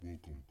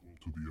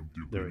to the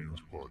Empty There we Opinions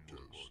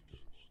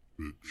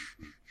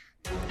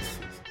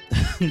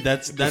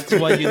podcast. That's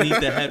why you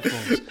need the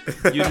headphones.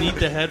 You need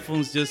the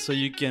headphones just so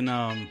you can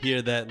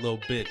hear that little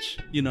bitch.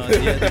 You know,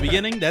 at the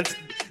beginning. That's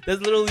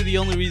literally the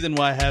only reason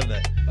why I have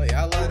that. Oh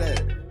yeah, I love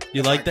that.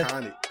 You That's like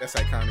iconic. That's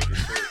iconic as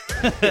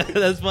shit.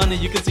 That's funny.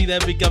 You can see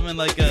that becoming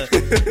like a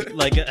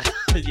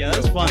yeah.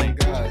 That's funny.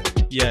 Oh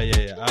God. Yeah.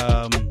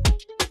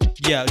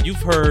 Yeah.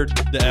 You've heard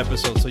the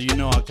episode, so you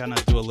know I kind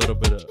of do a little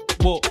bit of.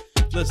 Well,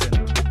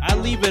 listen. I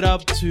leave it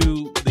up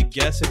to the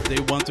guests if they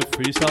want to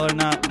freestyle or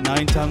not.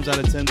 9 times out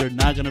of 10, they're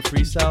not gonna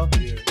freestyle.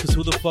 Because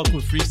who the fuck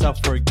would freestyle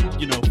for a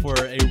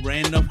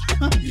random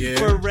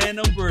for a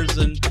random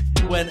person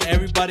when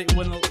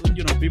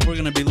people are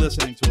gonna be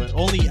listening to it.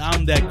 Only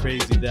I'm that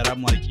crazy that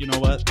I'm like, you know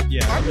what?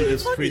 Yeah, I'm gonna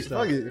just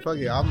freestyle. Fuck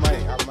it. I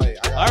might.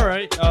 All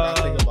right. I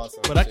gotta think about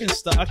but I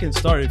can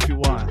start if you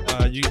want.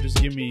 You can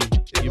just give me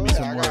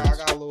some words. I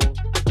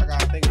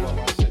gotta think about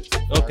my shit.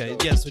 Okay,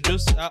 yeah. So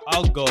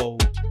I'll go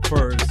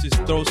first.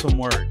 Just throw some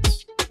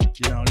words.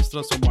 Just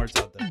throw some words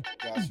out there.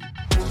 Got you.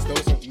 Just throw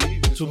some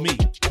To me.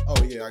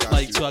 Oh yeah, I got you.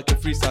 Like so I can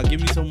freestyle.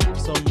 Give me some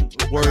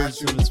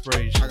words of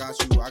inspiration. I got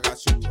you.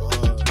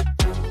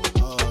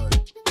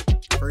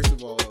 First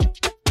of all,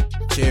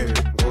 chair.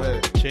 Go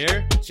ahead.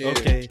 Chair?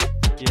 Okay.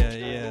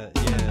 Yeah.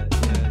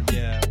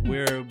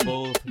 We're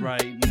both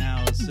right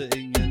now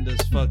sitting in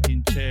this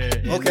fucking chair.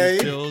 And okay.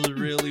 It feels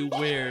really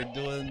weird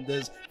doing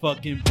this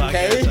fucking podcast.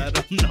 Okay. I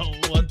don't know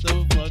what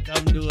the fuck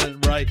I'm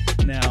doing right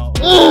now.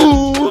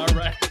 All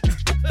right.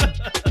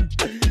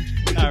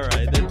 All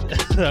right.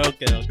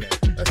 Okay.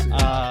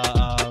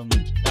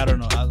 I don't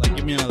know.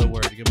 Give me another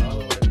word.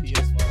 PS5.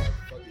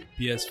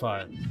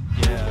 PS5.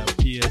 Yeah,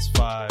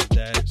 PS5.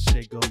 That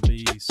shit gonna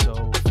be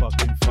so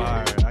fucking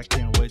fire. I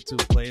can't wait to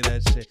play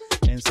that shit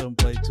and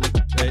play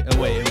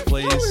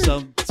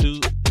some two.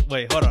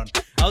 Wait, hold on.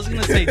 I was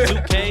gonna say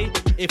 2K.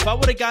 If I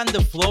would have gotten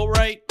the flow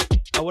right,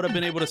 I would have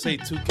been able to say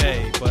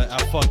 2K, but I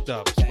fucked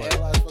up.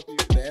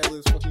 The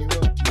ad-libs fucking you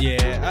up?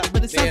 Yeah,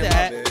 but it's not the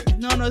ad.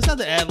 No, it's not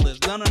the ad-libs.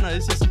 No.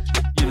 It's just,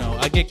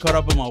 I get caught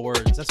up in my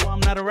words. That's why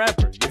I'm not a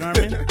rapper. You know what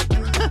I mean?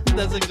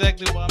 That's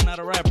exactly why I'm not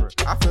a rapper.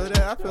 I feel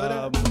that.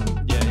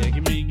 Yeah.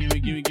 Give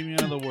me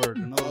another word.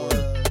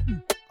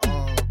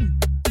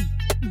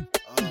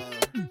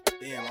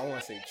 Damn, I want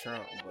to say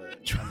Trump,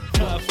 but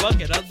fuck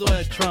it. I'll do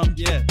it. Trump.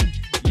 Yeah.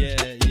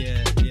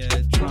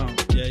 Trump.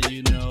 Yeah,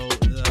 the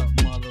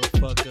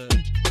motherfucker.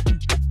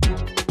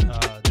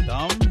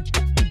 Dumb.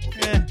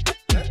 Okay. Yeah.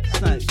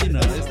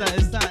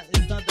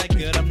 It's not that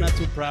good. I'm not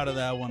too proud of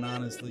that one,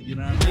 honestly. You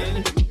know what I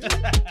mean?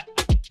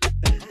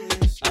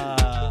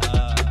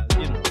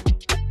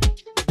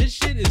 This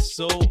shit is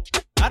so.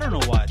 I don't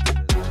know why I do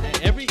this.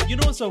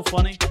 What's so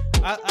funny?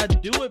 I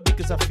do it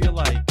because I feel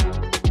like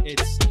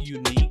it's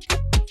unique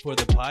for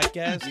the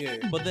podcast. Yeah.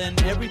 But then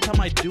every time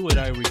I do it,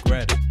 I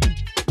regret it.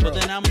 But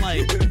then I'm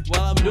like,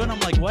 while I'm doing, I'm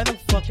like, why the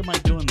fuck am I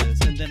doing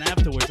this? And then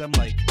afterwards, I'm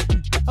like,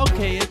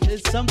 okay,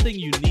 it's something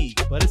unique,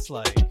 but it's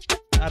like,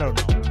 I don't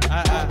know.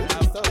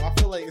 I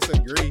feel like it's a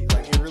great,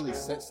 it really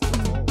sets the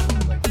tone, for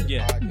the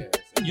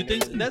podcast. You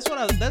think that's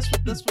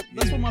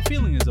what my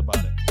feeling is about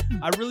it.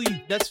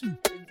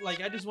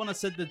 I just want to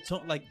set the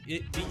tone,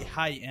 it be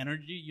high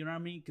energy. You know what I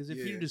mean? Because if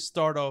you just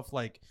start off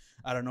I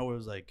don't know, it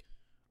was like,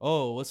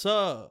 oh, what's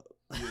up?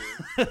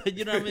 Yeah.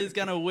 You know what I mean? It's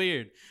kind of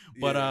weird.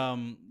 But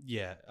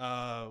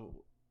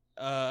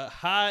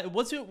hi.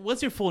 What's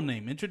your full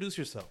name? Introduce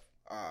yourself.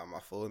 My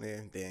full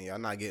name? Damn, y'all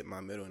not getting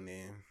my middle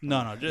name.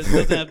 No, just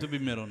doesn't have to be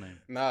middle name.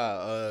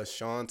 Nah,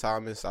 Sean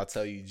Thomas. I'll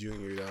tell you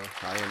Junior though.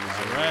 I am the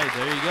Junior. All right,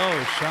 there you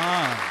go,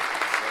 Sean.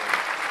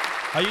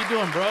 How you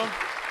doing, bro?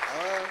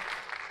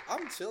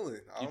 I'm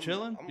chilling. You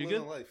chilling? I'm you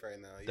living good? life right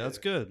now. Yeah. That's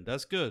good.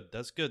 That's good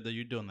that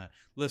you're doing that.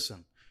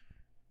 Listen,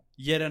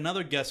 yet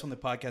another guest on the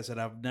podcast that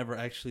I've never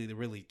actually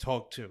really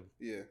talked to.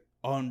 Yeah.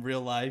 On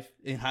real life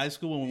in high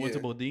school when we went to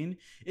Bodine.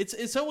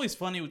 It's always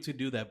funny to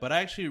do that, but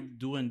I actually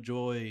do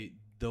enjoy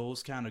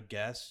those kind of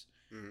guests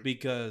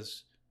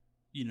because,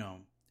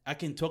 I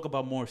can talk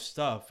about more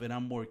stuff and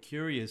I'm more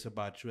curious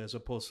about you as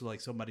opposed to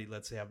somebody,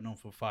 let's say I've known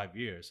for 5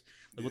 years.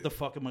 What the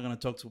fuck am I going to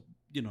talk to,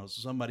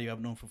 somebody I've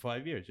known for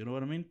 5 years? You know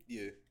what I mean?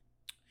 Yeah.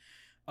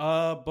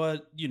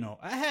 But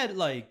I had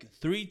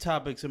 3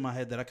 topics in my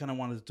head that I kind of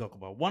wanted to talk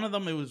about. One of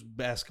them, it was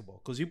basketball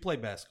because you play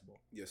basketball.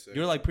 Yes, sir.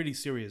 You're pretty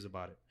serious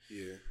about it.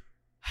 Yeah.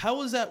 How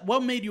was that?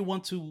 What made you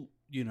want to,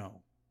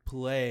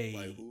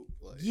 play? Who?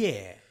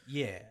 Yeah.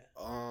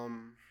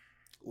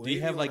 Do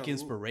you have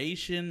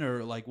inspiration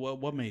or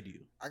what made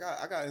you? I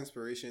got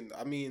inspiration.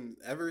 I mean,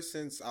 ever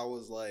since I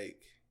was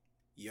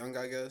young,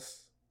 I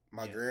guess.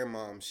 My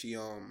grandmom, she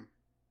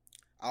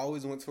I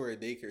always went to her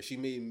daycare. She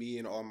made me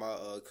and all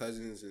my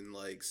cousins and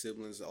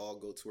siblings all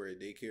go to her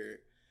daycare.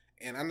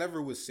 And I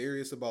never was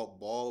serious about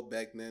ball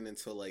back then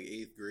until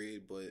 8th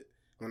grade, but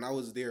when I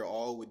was there,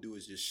 all I would do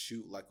is just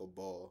shoot a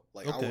ball.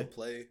 I would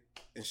play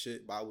and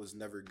shit, but I was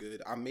never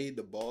good. I made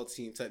the ball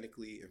team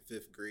technically in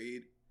 5th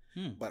grade,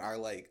 but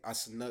I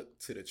snuck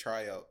to the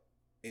tryout,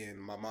 and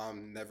my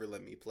mom never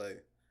let me play.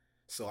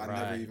 So I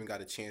never even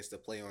got a chance to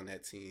play on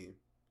that team.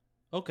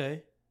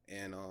 Okay.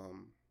 And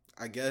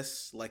I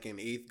guess like in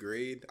 8th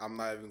grade, I'm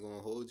not even gonna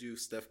hold you.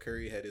 Steph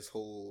Curry had his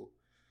whole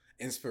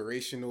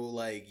inspirational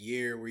like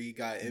year where he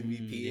got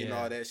MVP and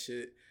all that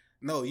shit.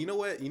 No, you know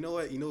what? You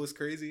know what's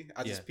crazy?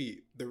 I just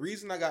peeped. The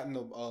reason I got in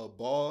the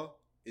ball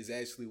is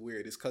actually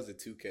weird. It's because of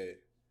 2K.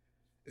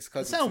 It's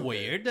because it's not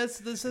weird.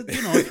 That's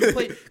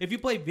if you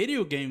play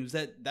video games,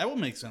 that would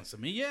make sense to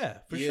me. Yeah,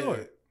 for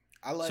sure.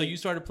 I like. So you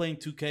started playing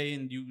 2K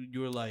and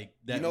you were like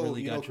that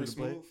really got you to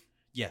play. Move?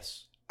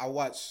 Yes. I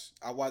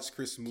watched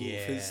Chris move.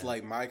 Yeah. His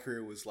like my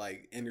career was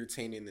like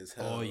entertaining as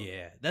hell. Oh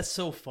yeah, that's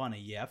so funny.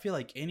 Yeah, I feel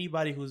like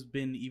anybody who's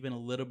been even a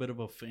little bit of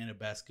a fan of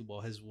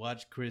basketball has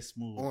watched Chris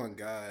move. Oh my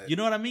god, you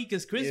know what I mean?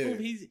 Because Chris move,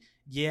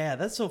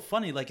 that's so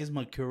funny. Like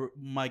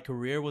my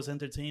career was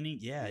entertaining.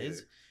 Yeah,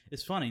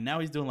 it's funny. Now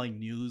he's doing like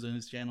news on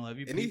his channel. Have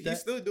you? And he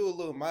still do a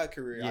little my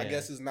career. Yeah. I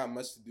guess it's not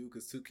much to do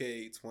because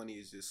 2K20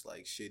 is just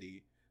like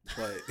shitty.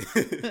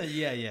 But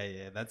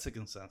yeah, that's a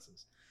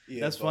consensus. Yeah,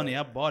 that's funny.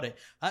 I bought it.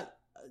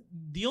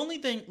 The only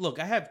thing, look,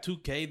 I have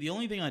 2K. The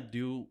only thing I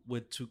do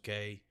with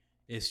 2K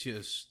is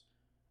just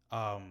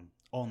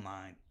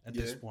online at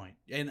this point.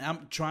 And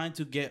I'm trying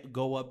to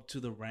go up to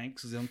the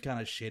ranks because I'm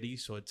kind of shitty,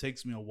 so it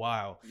takes me a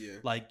while. Yeah.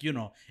 Like, you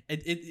know,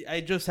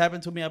 it just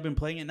happened to me. I've been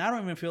playing it, and I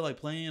don't even feel like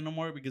playing it no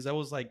more because I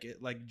was like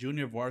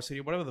junior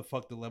varsity, whatever the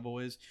fuck the level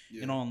is,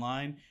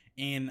 online.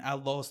 And I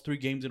lost 3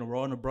 games in a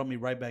row, and it brought me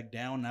right back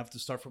down. And I have to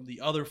start from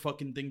the other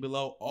fucking thing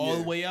below all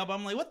the way up.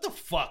 I'm like, what the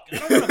fuck?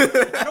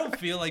 I don't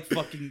feel like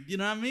fucking, you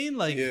know what I mean?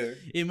 Like,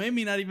 it made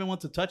me not even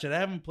want to touch it. I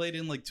haven't played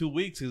in like 2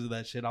 weeks because of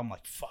that shit. I'm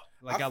like, fuck.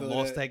 Like, I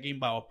lost that game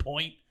by a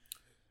point.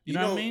 You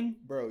know what I mean?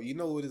 Bro, you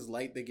know what it's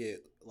like to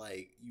get,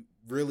 like, you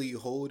really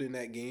hold in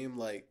that game?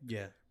 Like,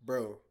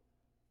 bro,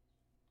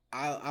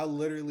 I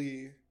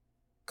literally...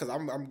 Because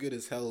I'm good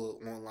as hell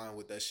online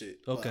with that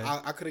shit. Okay.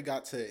 I could have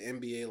got to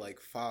NBA like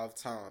 5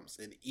 times.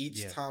 And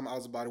each time I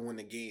was about to win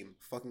the game,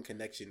 fucking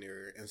connection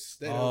error.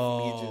 Instead of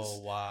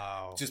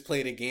me just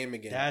play the game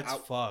again. That's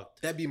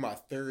fucked. That'd be my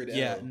third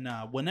L.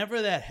 Nah.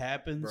 Whenever that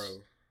happens, bro,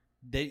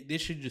 they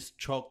should just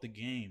chalk the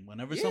game.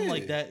 Whenever something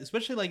like that,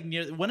 especially like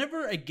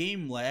whenever a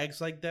game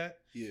lags like that,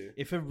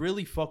 if it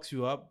really fucks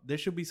you up, there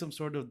should be some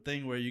sort of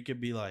thing where you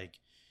could be like,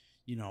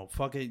 you know,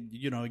 fuck it,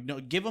 you know,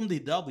 give them the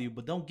W,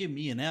 but don't give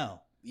me an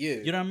L. Yeah,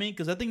 you know what I mean?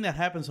 Because I think that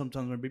happens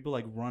sometimes when people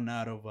like run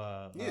out of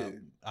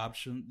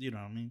options. You know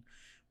what I mean?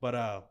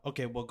 But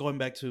okay, well, going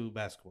back to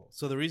basketball.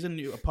 So the reason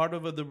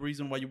the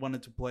reason why you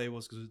wanted to play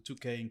was because of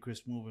 2K and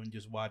Chris Move and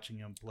just watching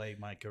him play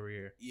my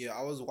career. Yeah,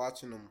 I was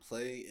watching him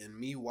play, and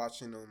me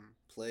watching him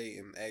play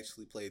and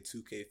actually play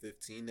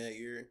 2K15 that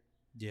year.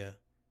 Yeah.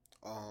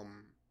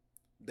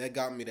 That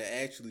got me to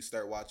actually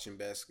start watching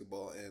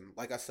basketball, and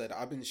like I said,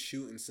 I've been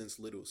shooting since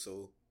little,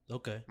 so.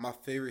 Okay. My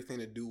favorite thing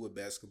to do with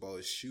basketball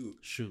is shoot.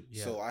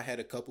 Yeah. So I had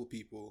a couple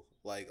people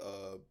like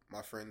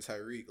my friend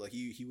Tyreek, like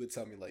he would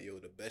tell me like, yo,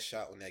 the best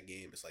shot on that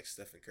game is like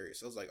Stephen Curry.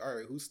 So I was like, all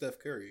right, who's Steph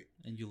Curry?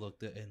 And you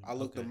looked at I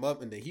looked him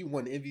up, and then he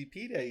won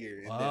MVP that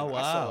year. And then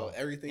I saw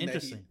everything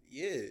interesting.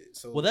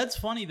 So well, that's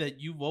funny that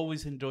you've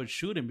always enjoyed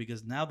shooting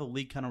because now the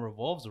league kind of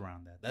revolves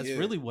around that. That's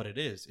really what it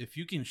is. If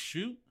you can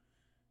shoot,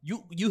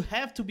 You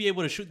have to be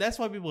able to shoot. That's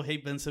why people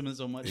hate Ben Simmons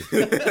so much.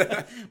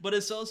 But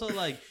it's also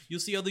like you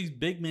see all these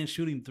big men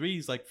shooting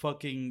threes, like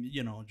fucking,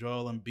 you know,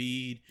 Joel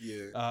Embiid,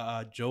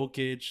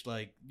 Jokic,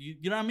 like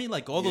you know what I mean?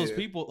 Like all those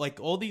people,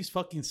 like all these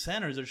fucking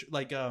centers are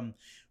like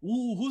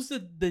who's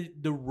the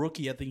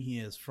rookie? I think he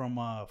is from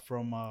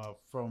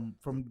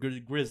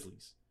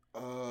Grizzlies.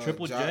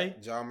 Triple J,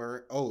 John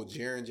Murray. Oh,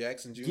 Jaren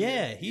Jackson Jr.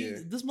 Yeah,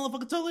 this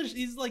motherfucker.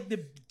 He's like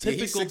the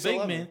typical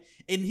big man,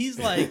 and he's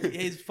like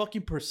his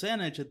fucking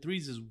percentage of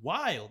threes is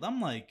wild. I'm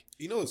like,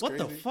 you know, what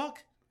the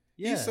fuck?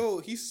 Yeah,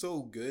 he's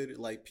so good.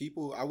 Like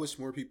I wish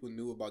more people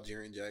knew about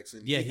Jaren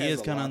Jackson. Yeah, he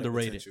is kind of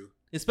underrated,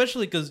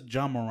 especially because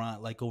John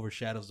Morant like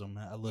overshadows him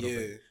a little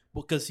bit.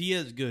 Because he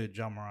is good,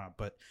 John Morant.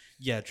 But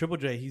yeah, Triple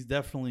J, he's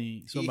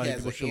definitely somebody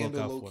people should look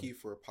out for. Low key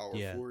for a power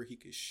forward, he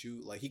could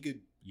shoot. Like he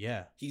could.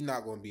 Yeah, he's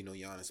not going to be no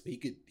Giannis, but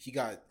he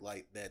got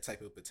like that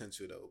type of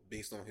potential though,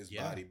 based on his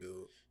body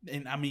build.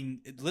 And I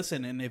mean,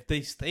 listen, and if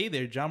they stay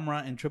there, John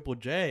Morant and Triple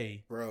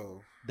J,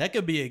 bro, that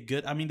could be a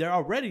good. I mean, they're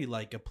already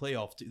like a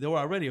playoff. They were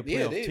already a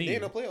playoff team. They're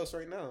in the playoffs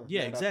right now.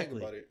 Yeah,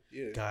 exactly.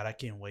 God, I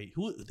can't wait.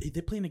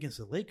 They're playing against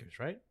the Lakers,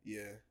 right?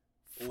 Yeah.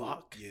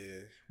 Fuck.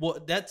 Yeah. Well,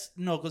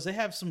 because they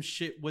have some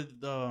shit with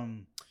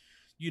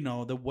you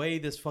know, the way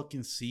this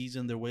fucking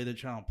season, the way they're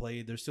trying to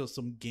play, there's still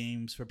some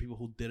games for people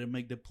who didn't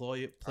make the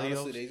playoffs.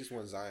 Honestly, they just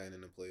want Zion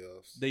in the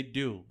playoffs. They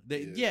do.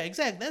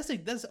 Exactly.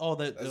 That's all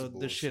that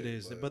the shit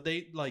is. But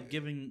they like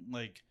giving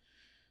like,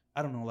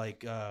 I don't know,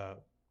 like I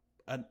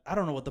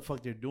don't know what the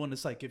fuck they're doing.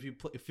 It's like if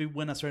you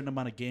win a certain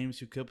amount of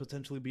games, you could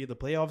potentially be in the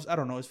playoffs. I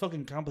don't know. It's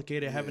fucking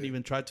complicated. I haven't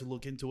even tried to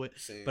look into it.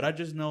 Same. But I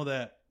just know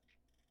that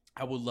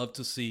I would love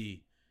to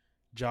see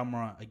John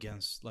Morant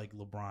against like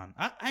LeBron.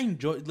 I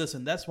enjoy.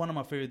 Listen, that's one of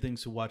my favorite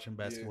things to watch in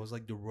basketball. Is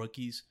like the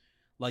rookies,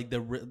 like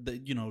the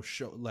you know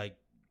show like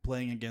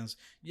playing against.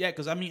 Yeah,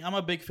 because I mean I'm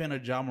a big fan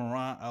of John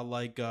Morant. I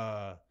like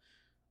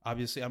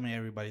Obviously, I mean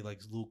everybody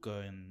likes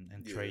Luka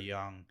and Trae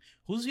Young.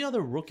 Who's the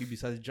other rookie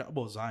besides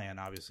Zion,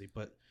 obviously,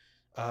 but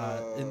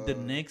in the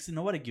Knicks,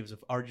 nobody gives a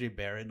RJ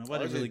Barrett.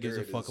 Nobody really gives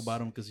a fuck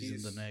about him because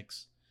he's in the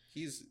Knicks.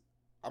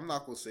 I'm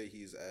not gonna say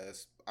he's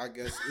ass. I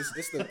guess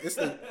it's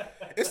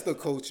the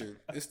coaching.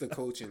 It's the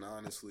coaching,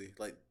 honestly.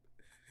 Like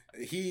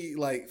he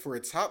for a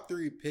top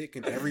 3 pick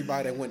and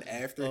everybody that went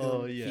after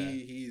him,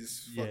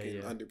 he's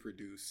fucking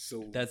underproduced.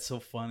 So that's so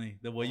funny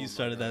the way you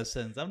started that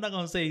sentence. I'm not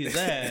gonna say he's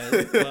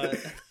ass,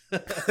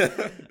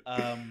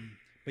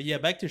 but yeah,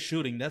 back to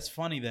shooting. That's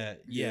funny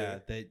that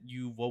that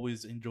you've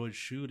always enjoyed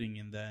shooting,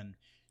 and then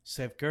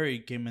Steph Curry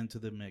came into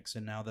the mix,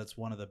 and now that's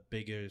one of the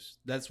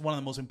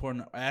most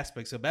important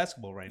aspects of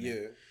basketball right now.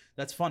 Yeah.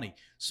 That's funny.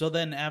 So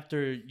then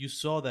after you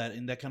saw that,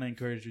 and that kind of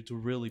encouraged you to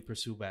really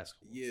pursue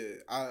basketball.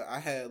 Yeah, I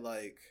had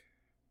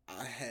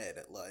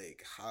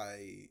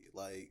high,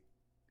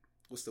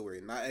 what's the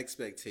word? Not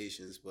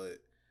expectations, but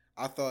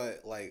I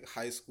thought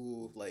high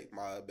school,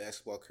 my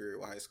basketball career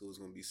with high school was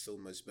going to be so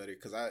much better.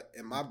 Because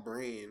in my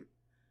brain,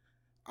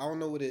 I don't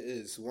know what it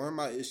is. One of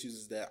my issues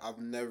is that I've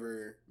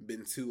never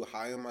been too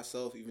high on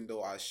myself, even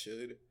though I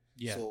should.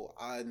 Yeah. So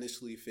I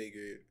initially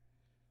figured,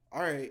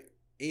 all right,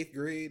 8th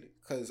grade,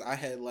 because I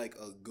had a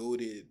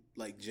goated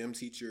gym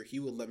teacher. He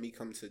would let me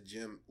come to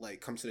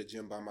the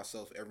gym by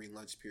myself every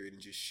lunch period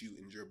and just shoot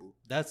and dribble.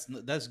 That's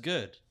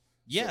good.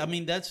 Yeah, so, I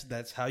mean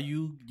that's how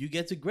you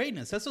get to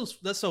greatness.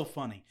 That's so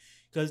funny.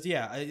 Because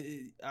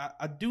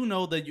I do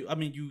know that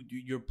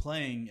you're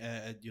playing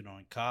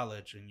in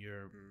college, and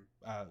you're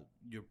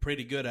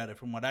pretty good at it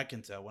from what I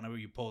can tell. Whenever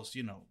you post,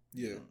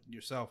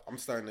 yourself, I'm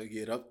starting to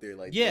get up there.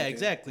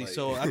 Exactly.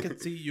 So I can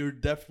see you're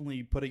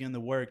definitely putting in the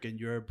work, and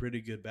you're a pretty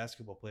good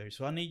basketball player.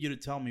 So I need you to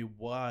tell me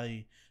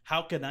why.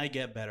 How can I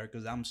get better?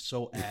 Because I'm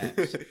so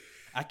ass.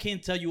 I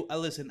can't tell you.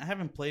 Listen, I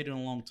haven't played in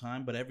a long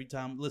time, but every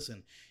time,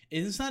 listen,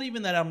 it's not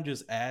even that I'm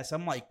just ass.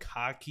 I'm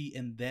cocky,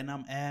 and then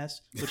I'm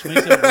ass, which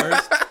makes it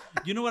worse.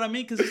 You know what I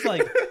mean? Because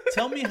it's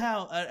tell me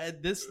how.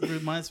 This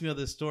reminds me of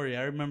this story.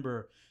 I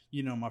remember,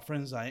 my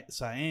friend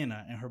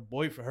Sienna and her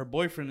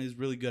boyfriend is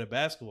really good at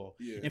basketball.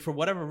 Yeah. And for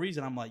whatever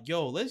reason, I'm like,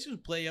 yo, let's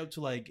just play up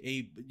to 8,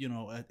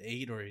 at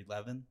 8 or 11.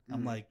 Mm-hmm.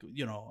 I'm like,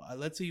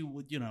 let's see,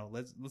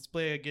 let's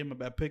play a game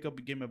pick up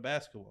a game of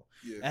basketball.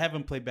 Yeah. I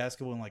haven't played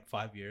basketball in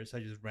 5 years.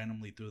 I just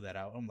randomly threw that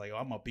out. I'm like, oh,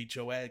 I'm gonna beat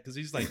your ass because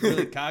he's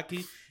really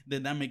cocky.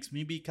 Then that makes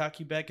me be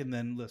cocky back. And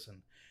then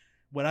listen,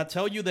 when I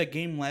tell you that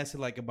game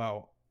lasted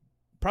about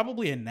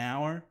probably an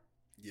hour.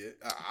 Yeah,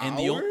 an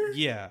hour?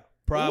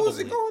 Probably. What was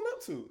it going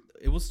up to?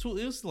 It was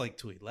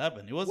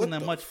 2:11. It wasn't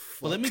that much.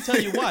 Fuck? But let me tell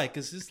you why.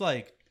 Because it's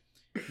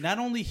not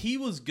only he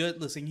was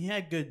good. Listen, he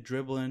had good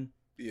dribbling.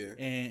 Yeah.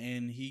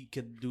 And he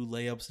could do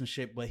layups and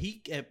shit. But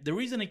the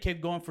reason it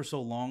kept going for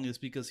so long is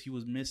because he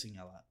was missing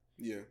a lot.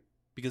 Yeah.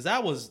 Because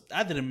I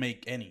didn't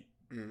make any.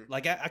 Mm-hmm.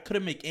 I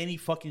couldn't make any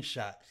fucking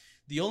shot.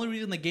 The only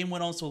reason the game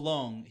went on so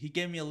long, he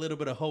gave me a little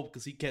bit of hope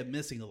because he kept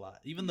missing a lot.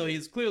 Even though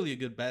he's clearly a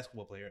good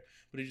basketball player,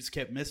 but he just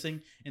kept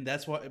missing, and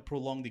that's why it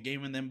prolonged the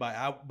game. And then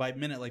by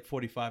minute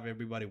 45,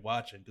 everybody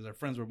watching, because our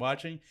friends were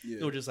watching,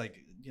 they were just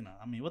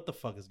what the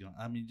fuck is going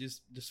on? I mean,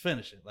 just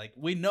finish it.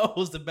 We know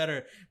who's the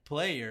better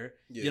player.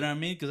 Yeah. You know what I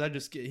mean?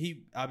 Because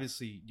he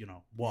obviously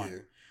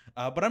won.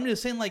 Yeah. But I'm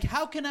just saying,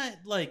 how can I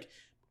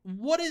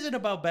what is it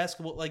about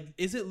basketball?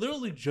 Is it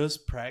literally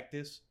just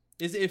practice?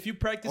 Is it if you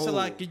practice a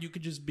lot, you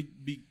could just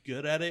be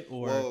good at it,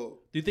 or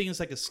do you think it's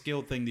a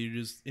skill thing that you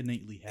just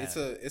innately have?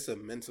 It's a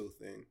mental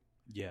thing.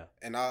 Yeah,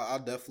 and I'll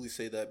definitely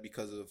say that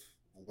because of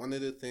one of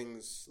the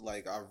things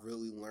I've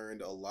really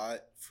learned a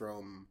lot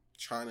from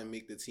trying to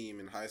make the team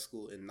in high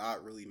school and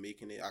not really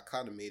making it. I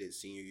kind of made it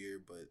senior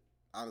year, but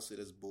honestly,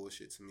 that's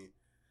bullshit to me.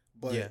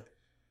 But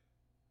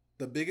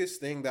the biggest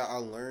thing that I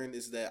learned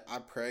is that I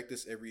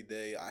practice every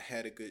day. I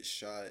had a good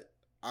shot.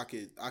 I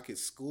could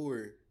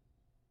score.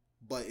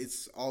 But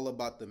it's all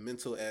about the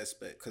mental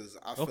aspect because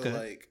I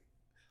feel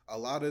a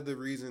lot of the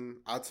reason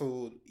I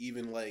told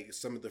even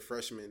some of the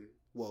freshmen,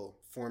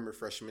 former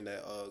freshmen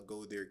that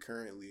go there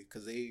currently,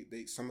 because they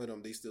some of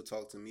them they still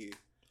talk to me.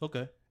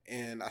 Okay.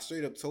 And I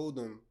straight up told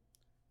them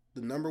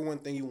the number one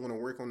thing you want to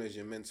work on is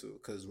your mental.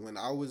 Because when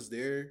I was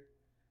there,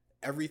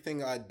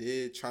 everything I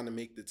did trying to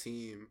make the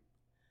team,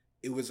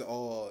 it was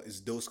all,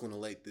 is Dose going to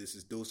like this?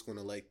 Is Dose going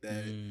to like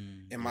that?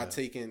 Am I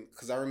taking,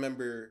 because I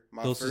remember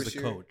my Dose first is the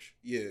year. Coach.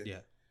 Yeah. Yeah.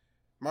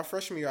 My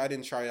freshman year, I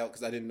didn't try out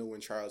because I didn't know when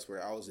tryouts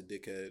were. I was a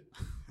dickhead.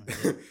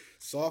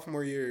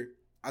 Sophomore year,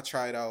 I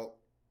tried out.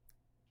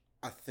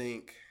 I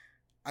think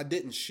I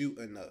didn't shoot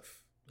enough.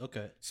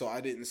 Okay. So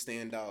I didn't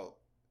stand out.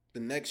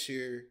 The next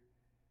year,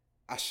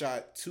 I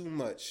shot too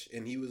much.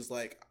 And he was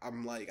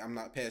I'm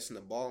not passing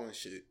the ball and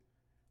shit.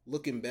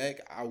 Looking back,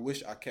 I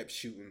wish I kept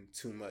shooting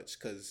too much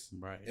because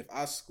if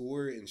I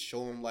score and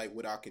show him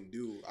what I can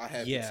do, I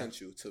have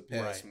potential to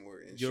pass more.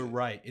 And you're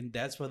right, and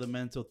that's where the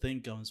mental thing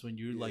comes when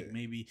you're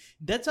maybe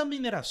that's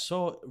something that I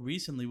saw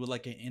recently with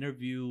an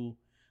interview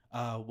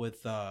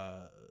with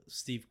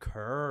Steve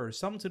Kerr or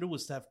something to do with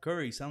Steph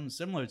Curry, something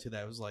similar to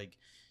that. It was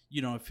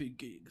if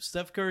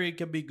Steph Curry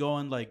could be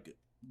going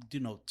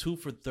 2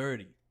 for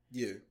 30,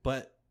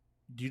 but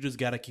you just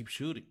gotta keep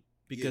shooting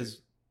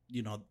because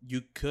you know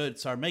you could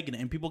start making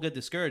it, and people get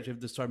discouraged if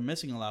they start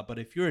missing a lot. But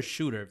if you're a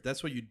shooter, if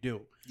that's what you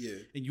do,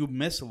 and you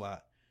miss a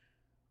lot,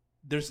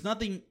 there's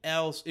nothing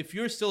else. If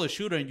you're still a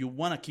shooter and you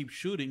want to keep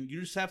shooting,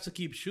 you just have to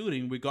keep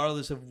shooting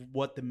regardless of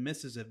what the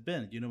misses have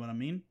been. You know what I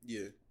mean?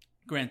 Yeah.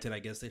 Granted, I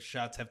guess the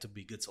shots have to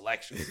be good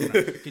selections. You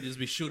can just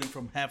be shooting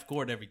from half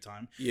court every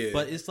time. Yeah.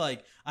 But it's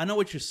like, I know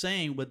what you're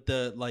saying with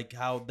the, like,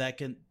 how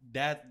that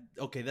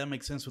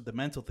makes sense with the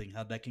mental thing,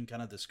 how that can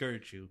kind of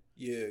discourage you.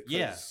 Yeah.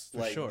 Yeah,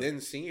 like, sure.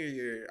 Then senior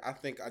year, I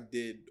think I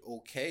did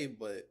okay,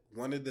 but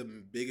one of the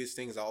biggest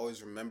things I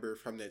always remember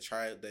from that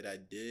tryout that I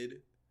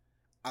did,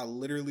 I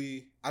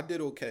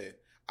did okay.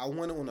 I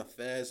went on a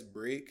fast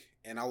break,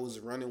 and I was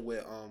running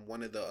with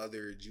one of the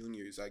other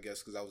juniors, I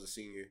guess, because I was a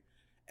senior.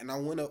 And I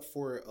went up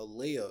for a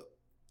layup,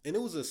 and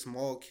it was a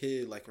small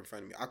kid like in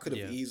front of me. I could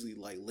have easily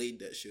like laid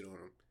that shit on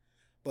him,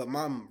 but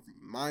my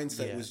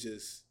mindset was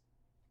just,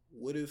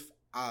 what if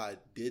I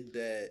did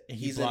that? And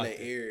he's in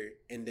the air,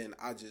 and then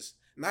I just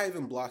not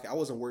even block it. I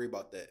wasn't worried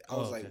about that. I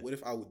was like, what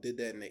if I did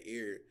that in the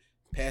air,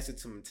 pass it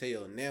to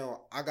Mateo?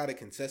 Now I got a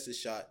contested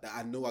shot that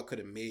I know I could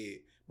have made,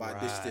 but I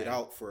dished it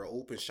out for an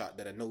open shot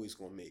that I know he's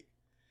gonna make.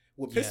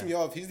 What pissed me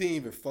off, he didn't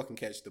even fucking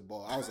catch the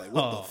ball. I was like,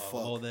 what the fuck?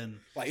 Well,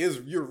 then, like,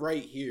 you're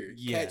right here.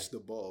 Catch the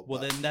ball.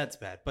 Well, then that's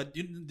bad. But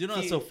you know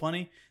what's so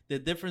funny? The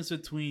difference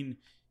between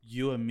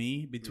you and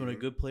me, between a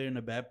good player and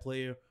a bad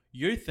player,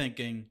 you're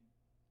thinking,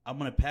 I'm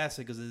going to pass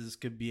it because this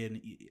could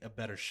be a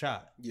better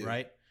shot,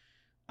 right?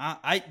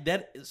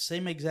 That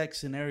same exact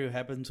scenario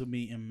happened to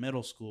me in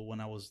middle school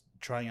when I was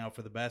trying out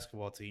for the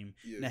basketball team,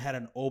 and I had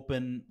an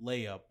open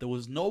layup. There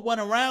was no one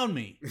around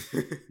me,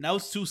 and I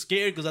was too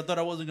scared because I thought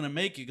I wasn't gonna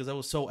make it because I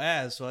was so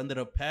ass. So I ended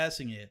up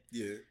passing it.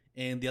 Yeah,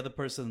 and the other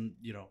person,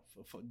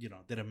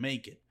 didn't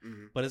make it.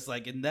 Mm-hmm. But it's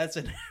like in that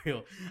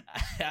scenario,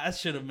 I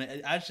should have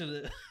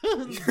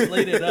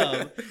laid it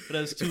up, but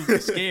I was too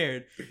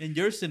scared. In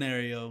your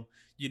scenario,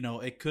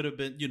 it could have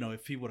been,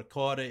 if he would have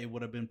caught it, it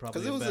would have been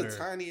probably better. Because it was a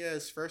tiny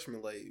ass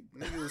freshman. Like,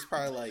 nigga was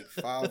probably like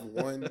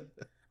 5'1".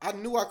 I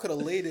knew I could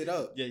have laid it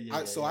up.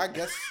 So I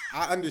guess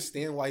I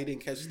understand why he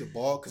didn't catch the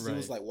ball, because he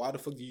was like, why the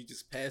fuck did you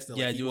just pass it?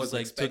 Yeah, he was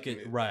like, took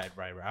it. Right.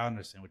 I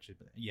understand what you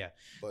think. Yeah,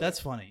 but that's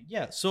funny.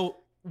 Yeah.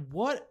 So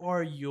what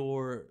are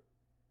your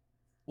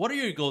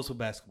goals with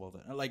basketball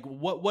then? Like,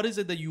 what is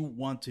it that you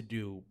want to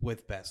do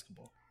with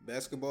basketball?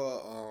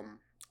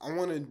 I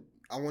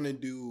want to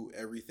do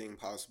everything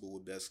possible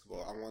with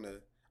basketball.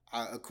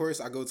 Of course,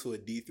 I go to a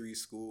D3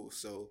 school,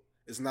 so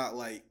it's not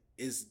like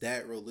it's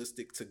that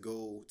realistic to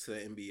go to the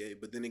NBA.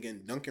 But then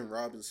again, Duncan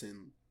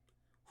Robinson,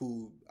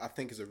 who I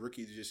think is a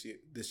rookie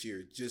this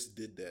year, just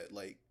did that.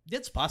 Like,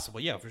 it's possible,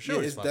 yeah, for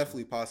sure. Yeah, it's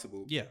definitely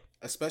possible. Yeah,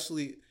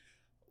 especially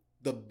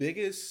the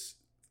biggest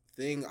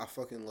thing I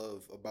fucking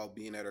love about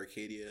being at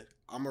Arcadia,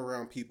 I'm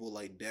around people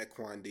like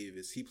Daquan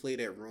Davis. He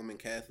played at Roman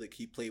Catholic.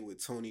 He played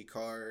with Tony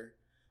Carr.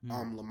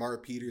 Lamar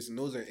Peters, and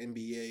those are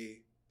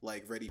NBA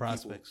like ready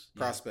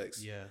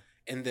prospects. Yeah.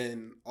 And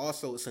then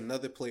also it's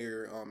another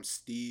player,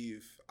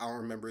 Steve. I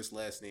don't remember his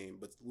last name,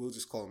 but we'll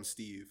just call him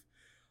Steve.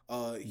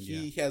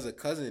 He has a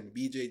cousin,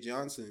 BJ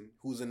Johnson,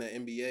 who's in the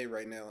NBA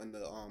right now in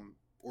the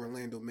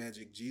Orlando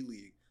Magic G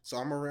League. So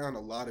I'm around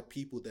a lot of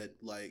people that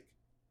like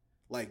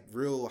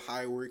real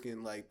high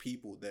working like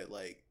people that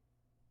like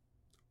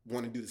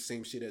want to do the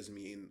same shit as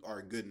me and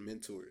are good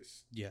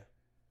mentors. Yeah.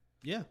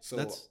 Yeah. So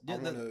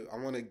I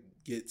want to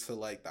get to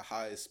like the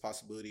highest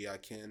possibility I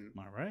can.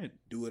 All right.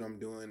 Do what I'm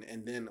doing,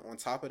 and then on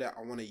top of that,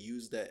 I want to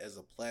use that as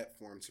a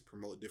platform to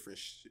promote different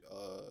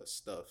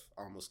stuff.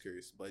 I'm almost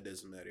curious, but it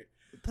doesn't matter.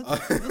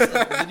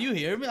 Did you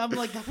hear me? I'm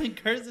like, I've been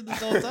cursing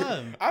this whole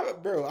time.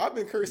 I've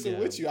been cursing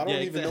with you. I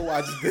don't even know why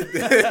I just did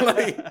that.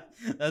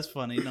 Like, that's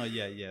funny. No,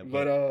 yeah.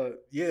 But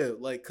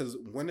like, cause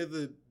one of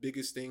the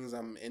biggest things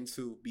I'm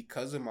into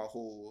because of my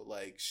whole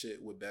like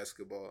shit with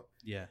basketball.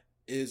 Yeah.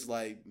 Is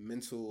like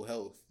mental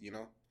health,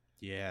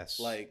 Yes.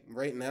 Like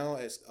right now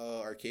at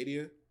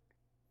Arcadia,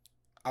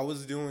 I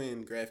was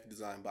doing graphic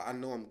design, but I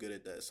know I'm good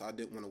at that, so I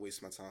didn't want to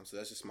waste my time. So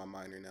that's just my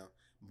minor now.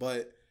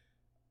 But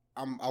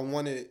I'm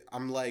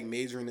like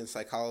majoring in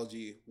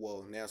psychology,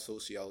 well now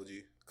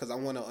sociology, because I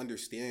want to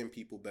understand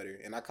people better.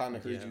 And I kind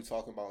of heard you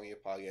talking about in your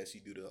podcast,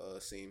 you do the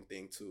same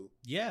thing too.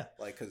 Yeah.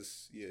 Like,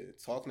 because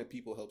talking to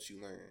people helps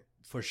you learn.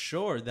 For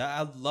sure.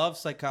 I love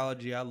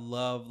psychology. I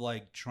love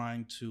like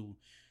trying to.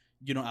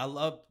 I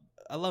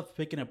love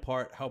picking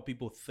apart how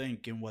people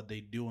think and what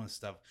they do and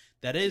stuff.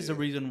 That is the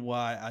reason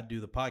why I do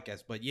the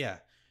podcast. But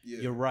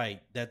you're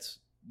right.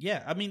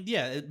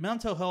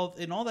 Mental health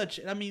and all that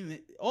shit. I mean,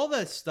 all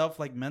that stuff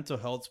like mental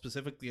health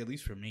specifically, at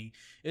least for me,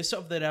 is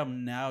stuff that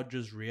I'm now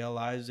just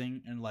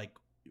realizing and like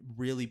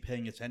really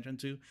paying attention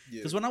to.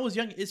 Because when I was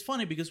young, it's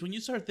funny because when you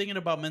start thinking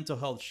about mental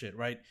health shit,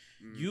 right?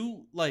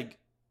 You like...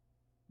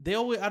 They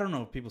always, I don't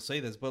know if people say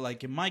this, but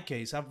like in my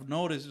case, I've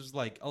noticed it's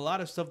like a lot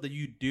of stuff that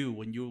you do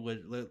when you were,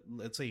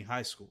 let's say, in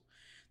high school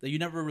that you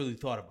never really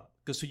thought about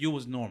because to you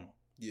was normal.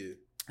 Yeah.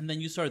 And then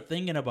you start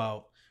thinking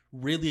about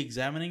really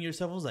examining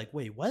yourself. I was like,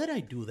 wait, why did I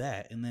do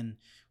that? And then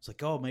it's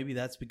like, oh, maybe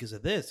that's because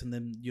of this. And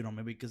then,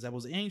 maybe because I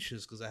was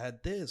anxious, because I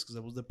had this, because I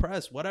was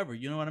depressed, whatever.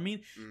 You know what I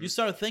mean? You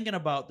start thinking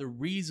about the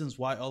reasons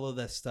why all of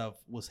that stuff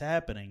was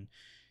happening.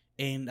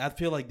 And I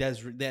feel like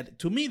that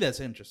to me, that's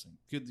interesting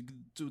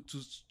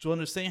to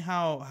understand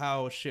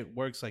how shit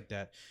works like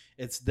that.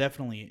 It's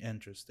definitely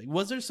interesting.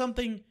 Was there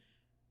something?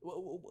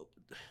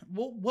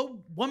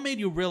 What made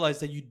you realize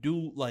that you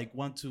do like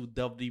want to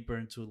delve deeper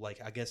into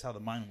like, I guess, how the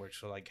mind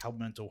works, or like how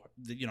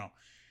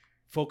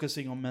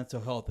focusing on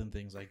mental health and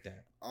things like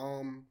that?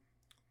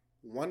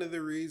 One of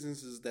the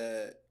reasons is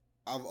that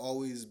I've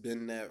always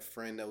been that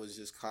friend that was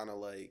just kind of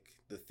like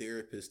the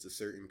therapist to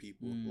certain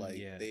people.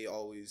 They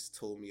always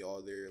told me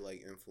all their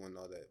like info and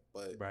all that.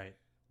 But right.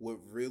 What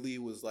really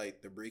was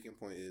like the breaking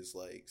point is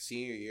like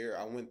senior year,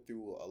 I went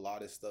through a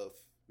lot of stuff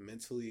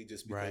mentally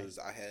just because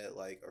I had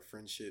like a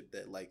friendship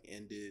that like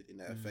ended and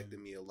that affected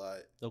me a lot.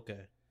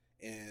 Okay.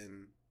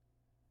 And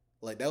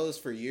like that was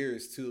for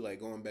years too, like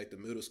going back to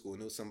middle school,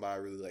 and it was somebody I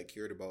really like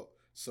cared about.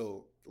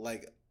 So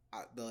like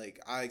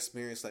I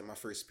experienced like my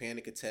first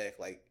panic attack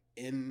like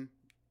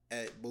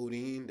at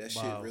Bodine. That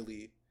shit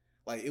really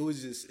like it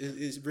was just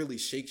it really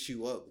shakes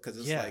you up because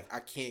it's like I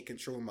can't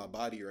control my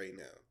body right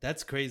now.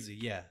 That's crazy.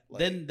 Yeah. Like,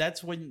 then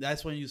that's when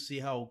you see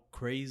how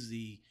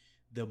crazy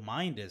the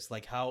mind is.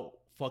 Like how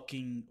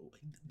fucking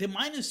the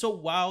mind is so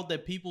wild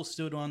that people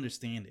still don't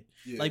understand it.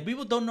 Yeah. Like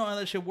people don't know how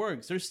that shit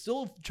works. They're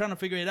still trying to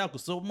figure it out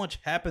because so much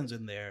happens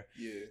in there.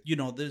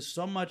 Yeah. There's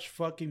so much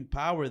fucking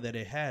power that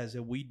it has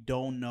that we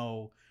don't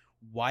know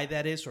why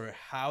that is or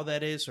how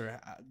that is or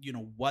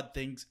what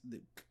things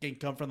can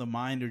come from the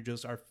mind or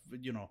just are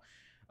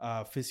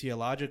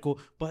physiological.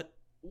 But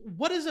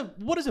what does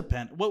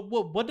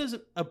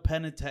a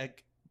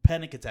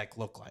panic attack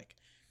look like?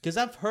 Because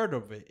I've heard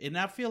of it and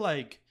I feel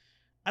like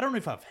I don't know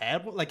if I've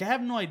had one. Like I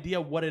have no idea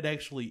what it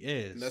actually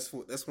is. And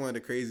that's one of the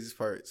craziest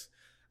parts.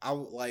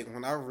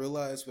 When I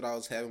realized what I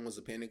was having was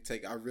a panic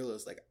attack, I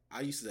realized like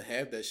I used to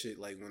have that shit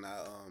like when I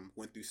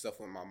went through stuff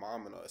with my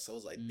mom and all that. So I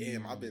was like,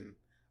 damn,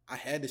 I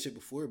had this shit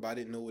before, but I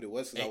didn't know what it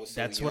was because I was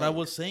so That's young. What I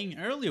was saying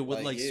earlier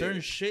with like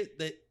certain shit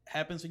that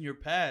happens in your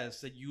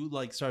past that you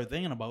like started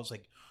thinking about. It's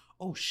like,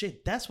 oh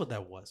shit, that's what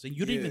that was. And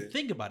you didn't even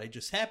think about it. It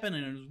just happened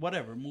and it was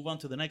whatever. Move on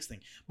to the next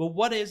thing. But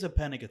what is a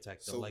panic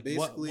attack though? So like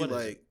basically what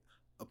like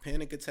a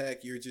panic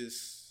attack, you're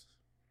just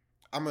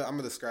I'm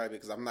gonna describe it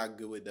because I'm not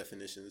good with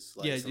definitions.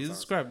 Like, just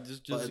describe.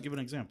 Just give an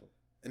example.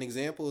 An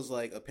example is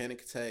like a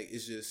panic attack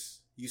is just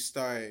you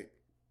start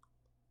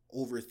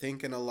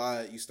overthinking a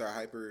lot. You start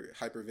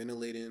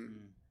hyperventilating.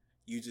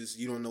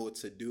 You don't know what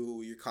to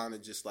do. You're kind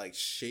of just like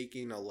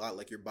shaking a lot.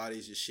 Like your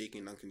body's just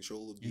shaking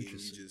uncontrollably.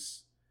 And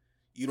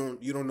you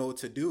don't know what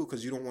to do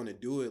because you don't want to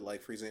do it.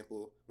 Like for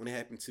example, when it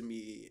happened to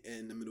me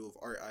in the middle of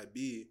Art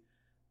IB,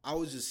 I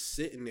was just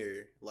sitting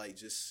there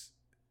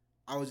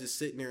I was just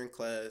sitting there in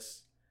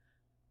class,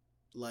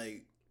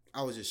 like,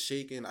 I was just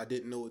shaking. I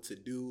didn't know what to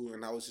do,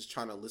 and I was just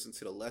trying to listen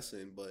to the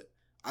lesson, but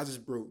I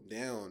just broke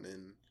down,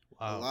 and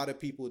a lot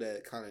of people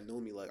that kind of know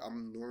me, like,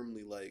 I'm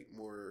normally, like,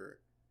 more,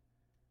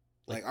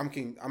 like,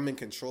 I'm in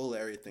control of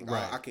everything.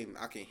 Right. I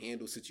can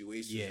handle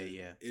situations.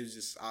 Yeah. It was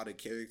just out of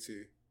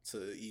character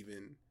to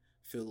even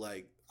feel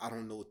like I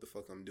don't know what the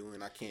fuck I'm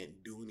doing. I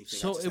can't do anything.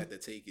 So I just had to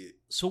take it.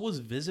 So it was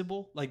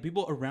visible? Like,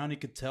 people around you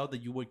could tell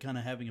that you were kind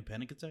of having a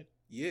panic attack?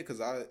 Yeah,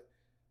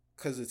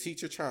 because the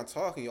teacher trying to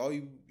talk, and all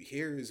you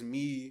hear is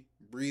me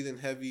breathing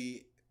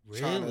heavy,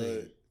 trying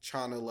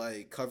to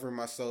like cover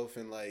myself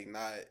and like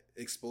not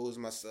expose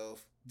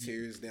myself,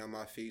 tears down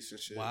my face and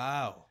shit.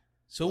 Wow.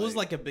 So it was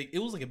like a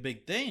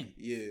big thing.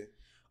 Yeah.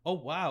 Oh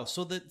wow.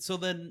 So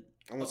then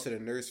I went to the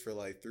nurse for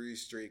like 3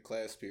 straight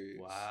class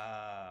periods.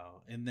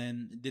 Wow. And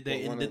then did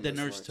the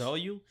nurse tell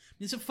you?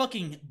 It's a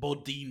fucking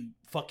Bodine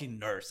fucking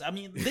nurse. I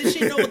mean, did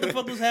she know what the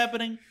fuck was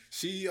happening?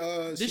 She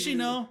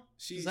know?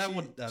 She knew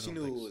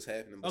what was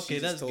happening. But okay,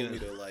 she just told me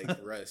to like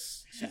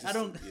rest. I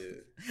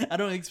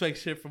don't expect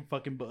shit from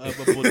fucking Bodine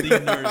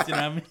nurse. You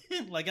know what I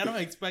mean? Like I don't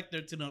expect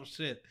her to know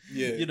shit.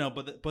 Yeah. You know,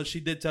 but she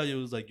did tell you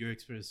it was like you're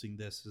experiencing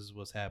this is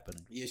what's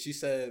happening. Yeah, she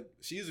said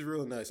she's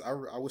real nice. I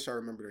wish I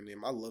remembered her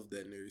name. I love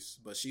that nurse,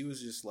 but she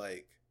was just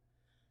like,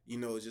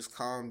 just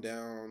calm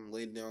down,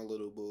 lay down a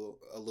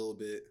little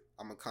bit.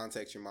 I'm gonna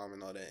contact your mom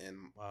and all that.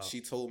 And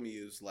she told me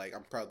it was like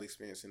I'm probably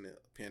experiencing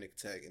a panic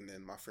attack. And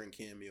then my friend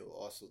Cameo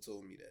also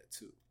told me that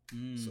too.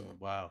 So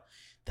wow,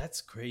 that's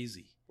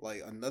crazy.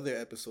 Like another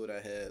episode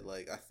I had,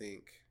 like I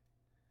think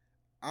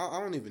I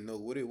don't even know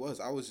what it was.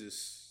 I was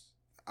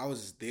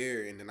just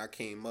there, and then I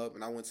came up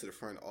and I went to the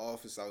front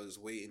office. I was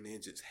waiting, and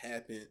it just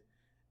happened.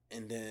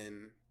 And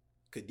then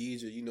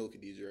Khadijah, you know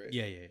Khadijah, right?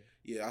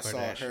 Yeah. I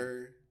saw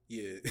her.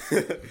 Yeah.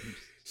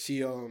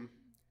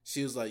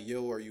 She was like,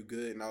 yo, are you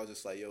good? And I was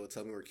just like, yo,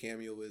 tell me where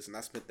Cameo is. And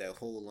I spent that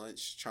whole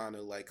lunch trying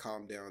to like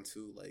calm down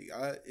too. Like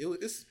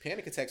this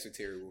panic attacks are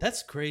terrible.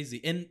 That's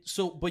crazy. And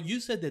so, but you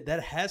said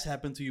that has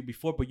happened to you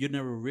before, but you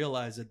never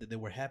realized that they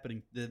were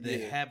happening, that they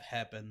have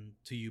happened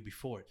to you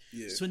before.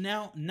 Yeah. So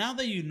now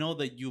that you know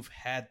that you've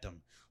had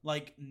them,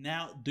 like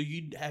now,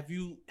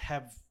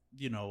 have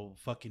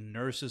fucking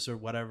nurses or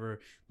whatever,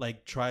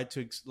 like try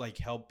to like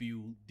help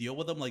you deal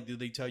with them? Like, do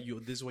they tell you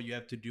this is what you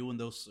have to do in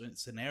those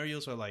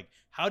scenarios, or like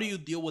how do you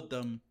deal with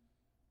them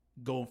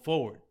going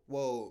forward?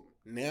 Well,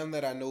 now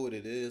that I know what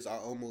it is, I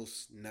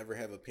almost never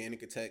have a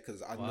panic attack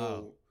because I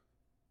know,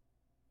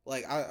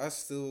 like, I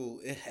still,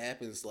 it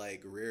happens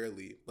like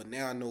rarely, but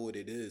now I know what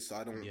it is, so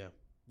I don't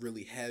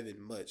really have it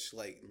much.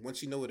 Like,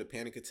 once you know what a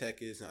panic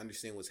attack is and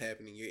understand what's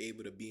happening, you're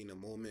able to be in a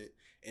moment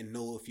and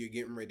know if you're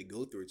getting ready to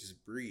go through it.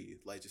 Just breathe.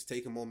 Like, just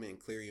take a moment and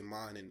clear your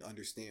mind and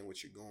understand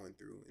what you're going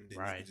through, and then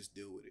you can just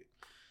deal with it.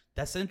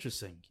 That's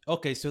interesting.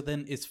 Okay, so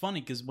then it's funny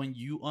because when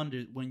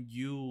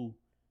you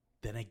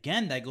then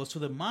again that goes to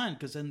the mind,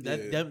 because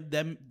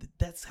then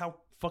that's how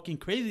fucking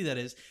crazy that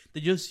is.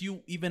 That just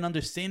you even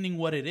understanding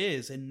what it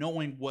is and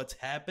knowing what's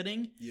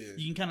happening,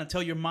 you can kind of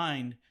tell your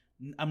mind,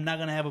 I'm not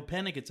gonna have a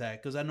panic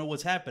attack because I know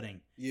what's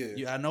happening.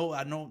 I know.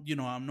 I'm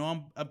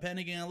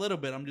panicking a little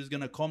bit. I'm just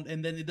gonna calm,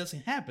 and then it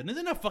doesn't happen.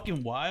 Isn't that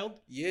fucking wild?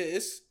 Yeah,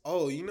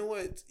 you know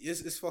what?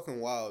 It's fucking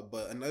wild.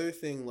 But another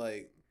thing,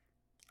 like,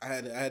 I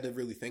had to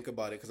really think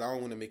about it because I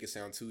don't want to make it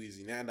sound too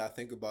easy. Now that I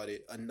think about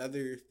it,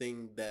 another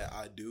thing that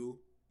I do,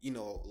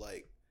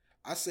 like,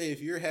 I say if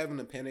you're having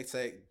a panic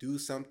attack, do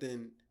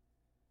something.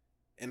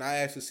 And I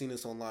actually seen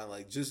this online.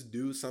 Like, just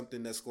do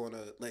something that's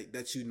gonna, like,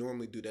 that you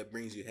normally do that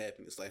brings you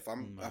happiness. Like,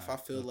 if I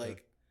feel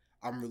like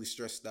I'm really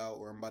stressed out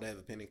or I'm about to have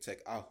a panic attack,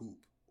 I'll hoop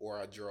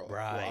or I draw.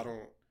 Right.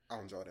 Well, I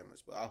don't draw that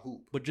much, but I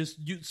hoop. But just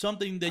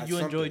something that you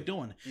enjoy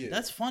doing. Yeah.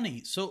 That's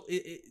funny. So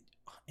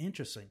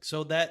interesting.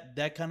 So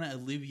that kind of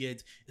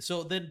alleviates.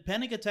 So then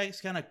panic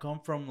attacks kind of come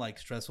from like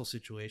stressful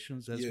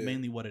situations. That's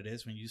mainly what it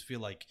is, when you just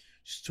feel like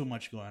just too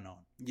much going on.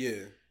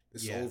 Yeah,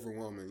 it's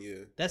overwhelming.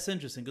 Yeah, that's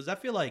interesting because I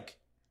feel like,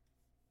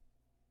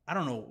 I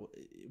don't know,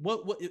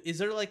 what is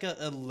there like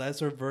a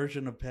lesser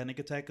version of panic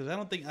attack? Because I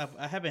don't think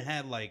I haven't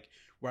had like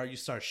where you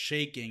start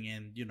shaking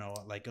and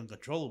like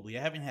uncontrollably.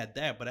 I haven't had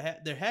that,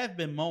 but there have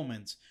been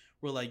moments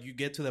where like you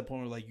get to that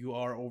point where like you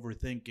are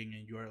overthinking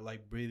and you are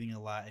like breathing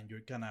a lot and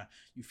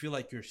you feel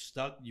like you're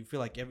stuck. You feel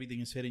like everything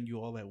is hitting you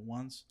all at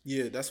once.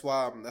 Yeah, that's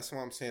why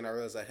I'm saying I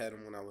realized I had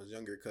them when I was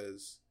younger,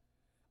 because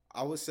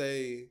I would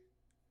say,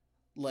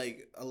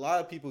 like, a lot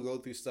of people go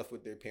through stuff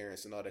with their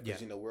parents and all that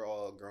because we're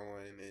all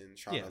growing and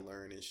trying to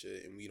learn and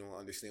shit, and we don't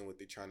understand what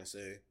they're trying to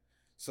say.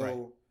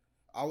 So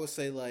I would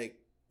say, like,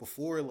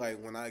 before,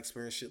 like, when I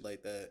experienced shit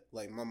like that,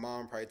 like, my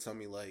mom probably tell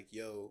me, like,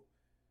 yo,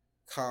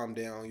 calm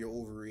down, you're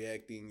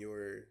overreacting,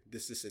 you're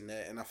this and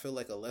that. And I feel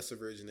like a lesser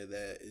version of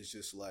that is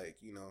just like,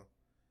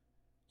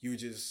 you're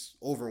just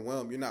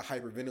overwhelmed. You're not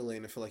hyperventilating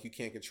and feel like you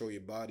can't control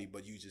your body,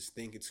 but you just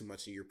thinking too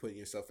much and you're putting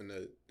yourself in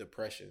a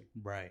depression.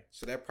 Right.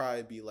 So that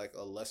probably be like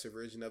a lesser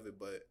version of it,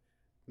 but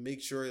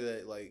make sure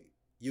that, like,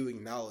 you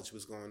acknowledge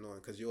what's going on,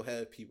 because you'll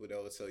have people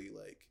that will tell you,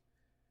 like,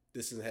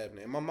 this is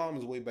happening. And my mom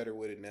is way better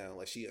with it now.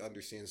 Like, she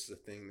understands the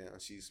thing now.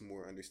 She's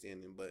more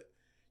understanding, but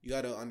you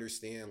got to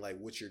understand, like,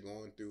 what you're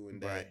going through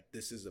and that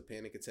this is a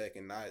panic attack,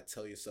 and not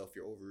tell yourself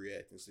you're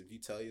overreacting. So if you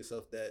tell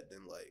yourself that,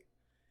 then, like,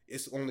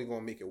 it's only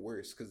going to make it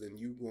worse, because then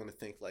you're going to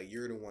think, like,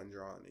 you're the one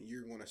drawn and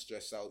you're going to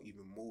stress out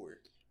even more.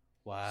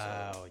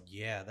 Wow. So,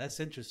 yeah,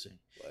 that's interesting.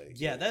 Like,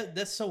 yeah,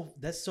 that's so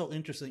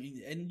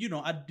interesting. And,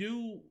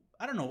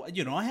 I don't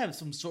know, I have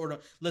some sort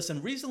of,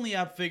 listen, recently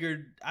I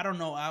figured, I don't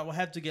know, I will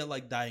have to get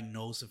like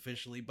diagnosed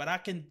officially, but I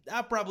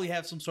probably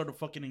have some sort of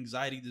fucking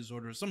anxiety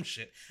disorder or some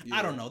shit. Yeah.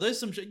 I don't know. There's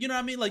some shit, you know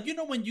what I mean? Like,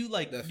 when you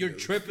like, definitely, you're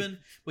tripping,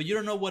 but you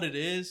don't know what it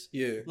is.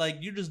 Yeah. Like,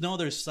 you just know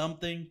there's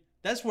something.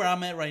 That's where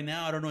I'm at right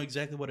now. I don't know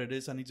exactly what it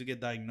is. I need to get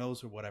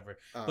diagnosed or whatever.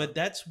 But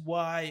that's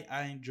why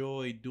I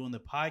enjoy doing the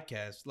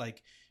podcast.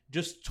 Like,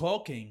 just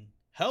talking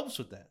helps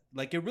with that.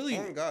 Like, it really,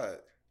 oh God,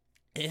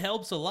 it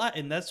helps a lot.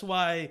 And that's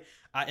why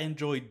I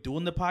enjoy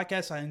doing the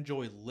podcast. I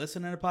enjoy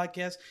listening to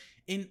podcasts.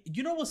 And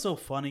you know what's so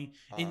funny?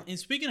 In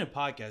speaking of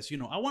podcasts,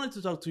 I wanted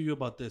to talk to you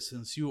about this,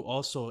 since you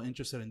also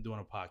interested in doing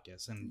a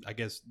podcast, and I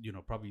guess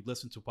probably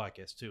listen to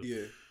podcasts too.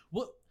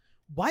 Yeah.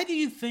 Why do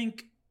you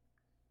think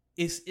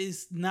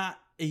is not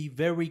a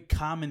very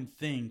common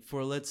thing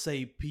for, let's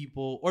say,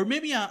 people, or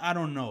maybe I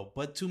don't know,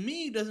 but to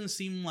me it doesn't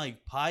seem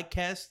like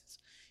podcasts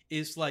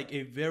is like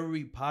a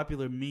very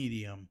popular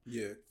medium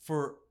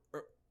for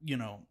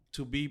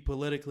to be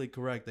politically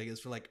correct, I guess,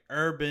 for like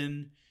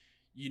urban,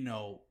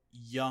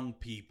 young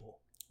people.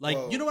 Like,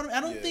 well, you know what I mean?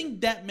 I don't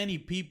think that many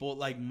people,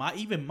 like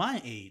even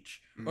my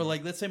age, or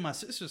like, let's say my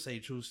sister's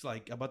age, who's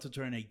like about to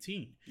turn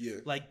 18. Yeah.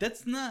 Like,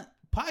 that's not,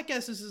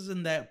 podcasts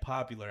isn't that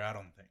popular, I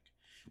don't think.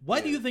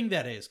 Why do you think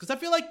that is? Because I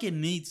feel like it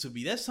needs to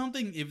be. That's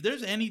something, if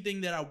there's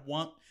anything that I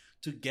want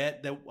to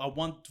get, that I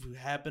want to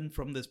happen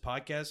from this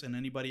podcast and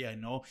anybody I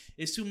know,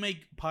 is to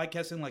make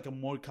podcasting like a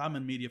more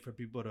common media for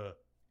people to,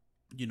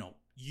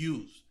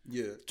 use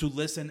to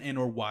listen and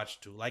or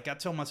watch to. Like, I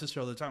tell my sister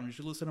all the time, you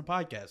should listen to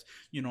podcasts.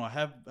 I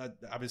have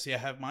obviously I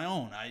have my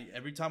own.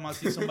 Every time I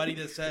see somebody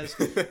that says,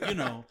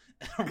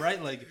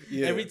 right, like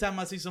every time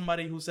I see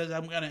somebody who says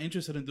I'm kind of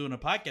interested in doing a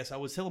podcast, I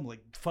would tell them,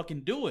 like,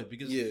 fucking do it,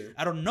 because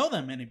I don't know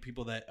that many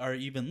people that are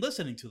even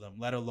listening to them,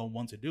 let alone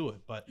want to do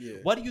it. But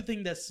why do you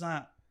think that's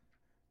not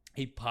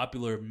a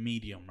popular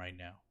medium right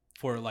now?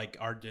 for like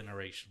our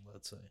generation,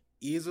 let's say?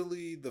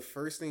 Easily, the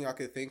first thing I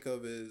could think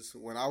of is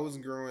when I was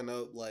growing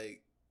up,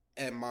 like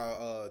at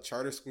my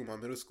charter school, my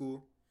middle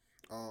school.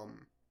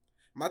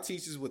 My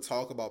teachers would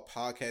talk about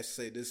podcasts,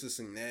 say this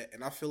and that,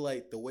 and I feel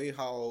like the way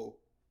how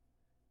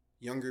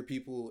younger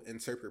people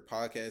interpret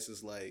podcasts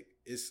is like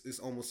it's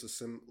almost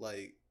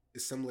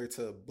it's similar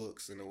to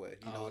books in a way.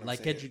 You know what like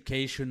I'm saying?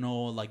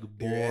 Educational, like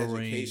boring. They're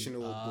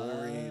educational,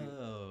 boring.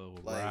 Oh,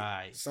 Like,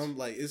 right. Some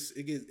like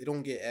it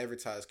don't get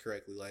advertised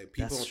correctly. Like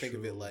people That's don't think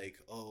of it true. like,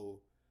 oh,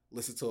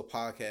 listen to a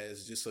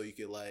podcast just so you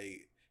could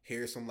like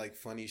hear some like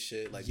funny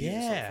shit. Like these are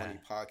Yeah. some funny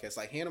podcasts.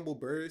 Like Hannibal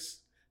Buress.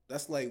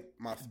 That's like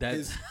my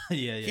That's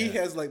yeah. he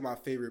has like my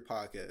favorite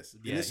podcast.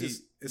 Yeah, And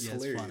it's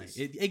hilarious.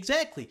 It's funny.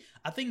 Exactly.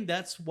 I think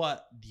that's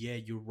what. Yeah,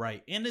 you're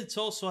right. And it's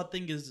also, I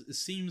think, it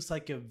seems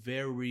like a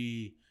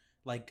very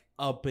like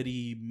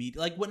uppity meet.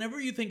 Like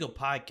whenever you think of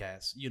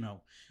podcasts, you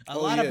know, a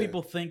lot of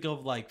people think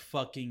of like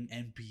fucking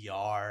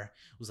NPR.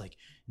 It was like,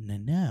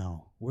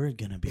 now we're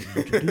gonna be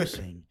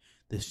introducing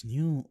this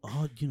new,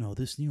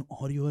 this new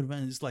audio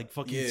advance. It's like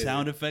fucking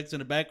sound effects in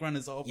the background.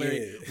 It's all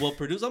very well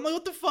produced. I'm like,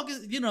 what the fuck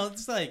is,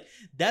 it's like,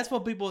 that's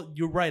what people,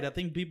 you're right. I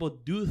think people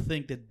do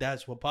think that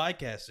that's what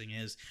podcasting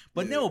is.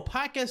 But no,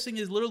 podcasting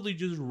is literally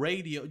just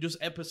radio, just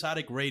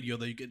episodic radio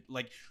that you get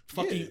like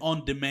fucking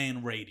on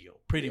demand radio,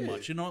 pretty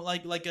much.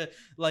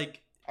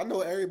 I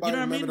know everybody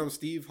remember them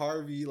Steve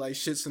Harvey like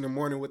shits in the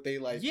morning with they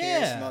like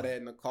pants and all that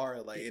in the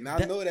car, like, and I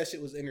know that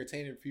shit was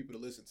entertaining for people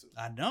to listen to.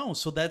 I know,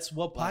 so that's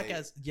what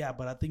podcast.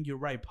 But I think you're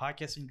right.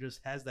 Podcasting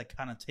just has that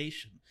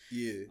connotation.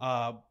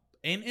 Yeah.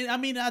 And I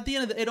mean, at the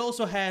end of it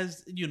also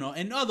has,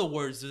 in other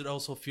words, it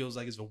also feels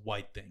like it's a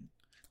white thing.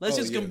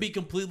 Let's be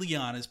completely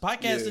honest.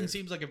 Podcasting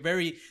seems like a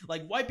very,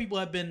 like, white people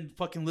have been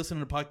fucking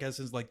listening to podcasts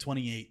since like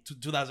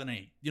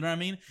 2008. You know what I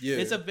mean? Yeah.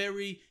 It's a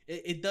very,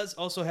 it does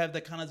also have the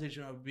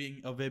connotation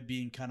of it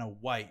being kind of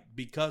white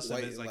because of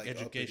its like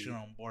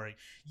educational and boring.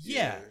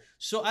 Yeah.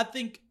 So I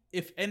think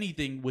if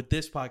anything with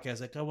this podcast,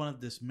 like I want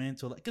to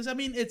dismantle, because I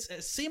mean, it's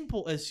as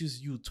simple as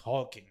just you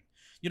talking.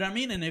 You know what I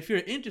mean? And if you're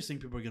interesting,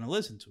 people are going to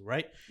listen to,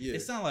 right? Yeah.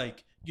 It's not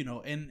like,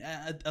 and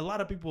a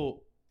lot of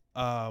people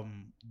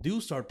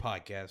do start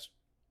podcasts.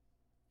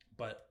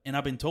 And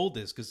I've been told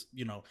this because,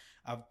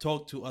 I've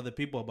talked to other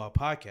people about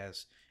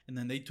podcasts, and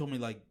then they told me,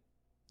 like,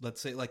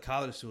 let's say like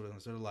college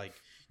students, they're like,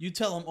 you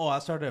tell them, oh, I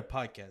started a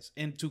podcast.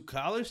 And to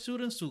college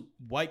students, to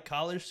white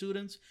college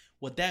students,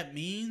 what that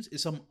means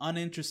is some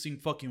uninteresting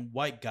fucking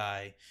white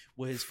guy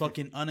with his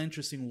fucking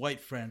uninteresting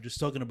white friend just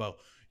talking about,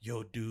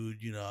 yo, dude,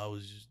 I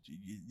was just,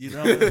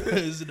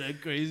 isn't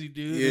that crazy,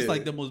 dude? Yeah. It's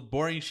like the most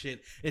boring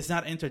shit. It's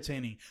not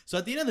entertaining. So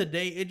at the end of the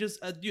day, it just,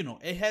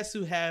 it has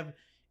to have,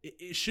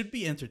 it should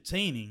be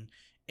entertaining.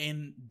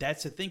 And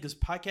that's the thing, because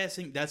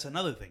podcasting, that's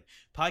another thing.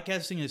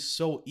 Podcasting is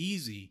so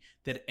easy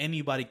that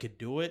anybody could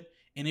do it.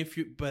 And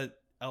but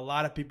a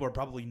lot of people are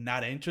probably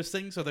not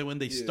interesting. So that when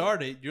they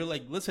start it, you're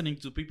like listening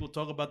to people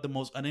talk about the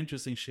most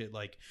uninteresting shit.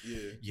 Like,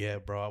 yeah,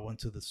 bro, I went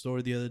to the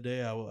store the other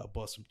day. I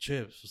bought some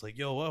chips. It's like,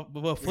 yo,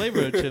 what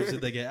flavor of chips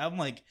did they get? I'm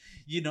like,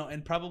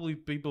 and probably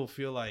people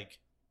feel like,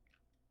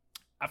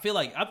 I feel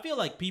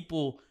like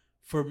people,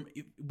 for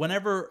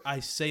whenever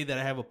I say that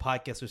I have a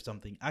podcast or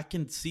something, I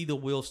can see the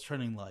wheels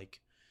turning like,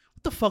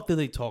 what the fuck do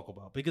they talk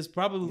about? Because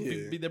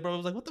probably they're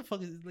probably like, what the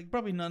fuck is, like,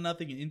 probably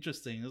nothing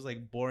interesting. It was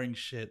like boring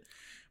shit.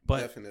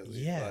 But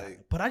definitely,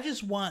 but I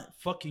just want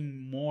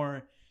fucking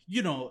more,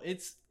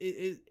 it's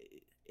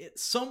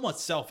somewhat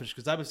selfish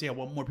because obviously I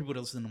want more people to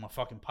listen to my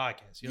fucking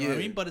podcast. You know what I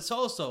mean? But it's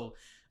also,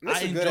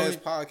 that's a good ass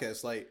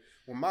podcast. Like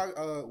when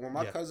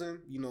my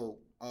cousin,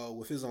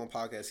 with his own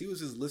podcast, he was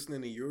just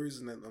listening to yours,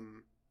 and then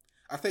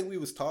I think we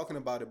was talking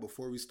about it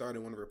before we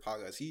started one of our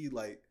podcasts.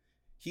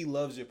 He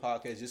loves your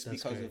podcast just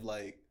because of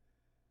like,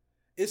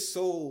 it's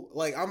so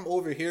like, I'm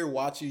over here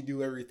watching you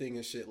do everything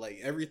and shit. Like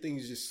everything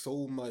is just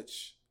so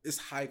much. It's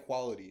high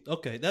quality.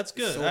 Okay, that's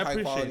good. It's so high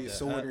quality, that.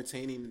 So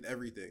entertaining and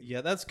everything.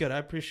 Yeah, that's good. I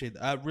appreciate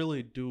that. I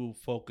really do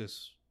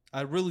focus.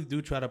 I really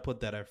do try to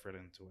put that effort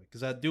into it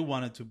because I do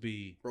want it to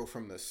be. Bro,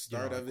 from the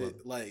start of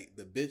it, like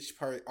the bitch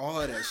part, all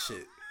that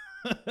shit.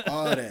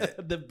 All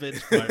that. The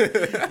bitch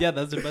part. Yeah,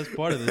 that's the best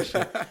part of this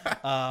shit.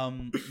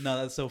 No,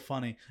 that's so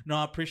funny. No,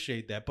 I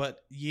appreciate that. But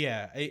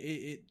yeah,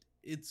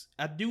 it's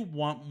I do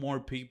want more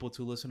people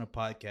to listen to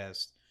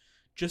podcasts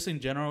just in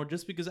general,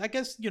 just because I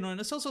guess, and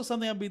it's also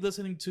something I've been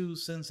listening to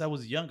since I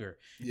was younger.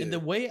 Yeah. And the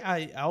way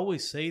I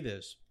always say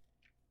this,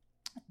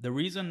 the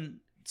reason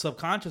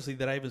subconsciously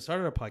that I even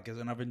started a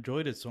podcast and I've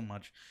enjoyed it so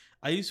much,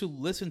 I used to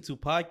listen to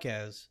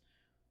podcasts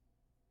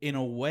in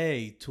a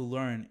way to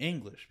learn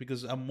English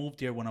because I moved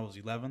here when I was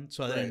 11,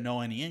 so I didn't know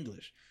any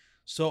English.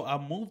 So I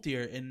moved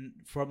here, and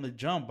from the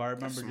jump, I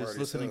remember just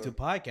listening to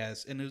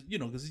podcasts, and it was,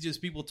 because it's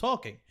just people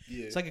talking.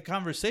 Yeah. It's like a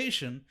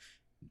conversation,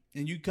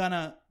 and you kind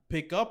of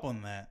pick up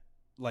on that.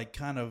 like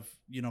kind of,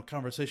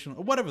 conversational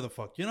or whatever the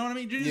fuck, you know what I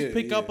mean? You just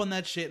pick up on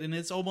that shit, and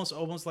it's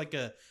almost like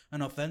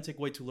an authentic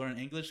way to learn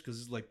English,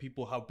 because it's like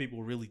how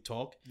people really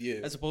talk,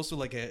 as opposed to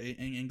like an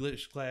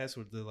English class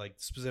with the like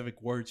specific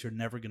words you're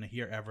never gonna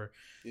hear ever.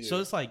 So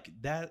it's like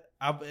that.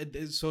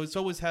 So it's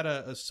always had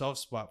a soft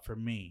spot for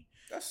me.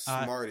 That's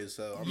smart as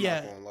hell. I'm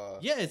not gonna lie.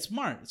 Yeah, it's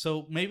smart.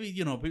 So maybe,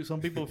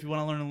 some people, if you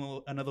want to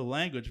learn another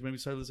language, maybe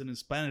start listening to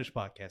Spanish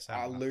podcasts.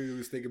 I literally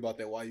was thinking about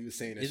that while you were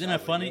saying that. Isn't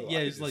that funny? Yeah,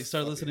 it's like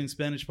start listening to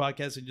Spanish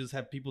podcasts and just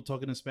have people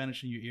talking in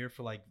Spanish in your ear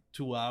for like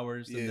 2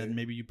 hours, and then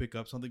maybe you pick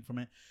up something from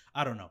it.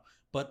 I don't know.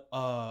 But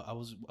I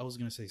was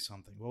gonna say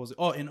something. What was it?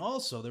 Oh, and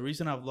also the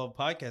reason I've loved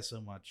podcasts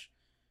so much,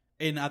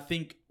 and I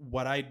think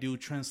what I do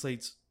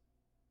translates,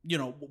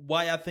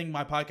 why I think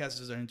my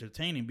podcasts are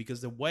entertaining,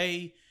 because the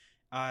way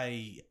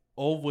I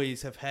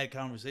always have had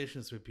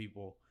conversations with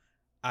people,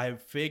 I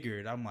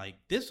figured, I'm like,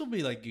 this will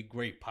be like a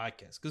great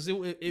podcast,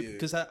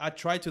 because I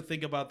try to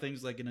think about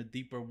things like in a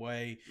deeper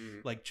way,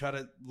 like try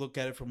to look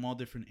at it from all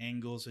different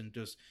angles, and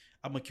just,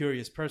 I'm a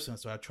curious person,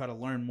 so I try to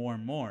learn more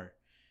and more.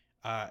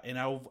 And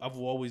I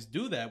will always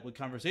do that with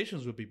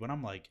conversations with people, and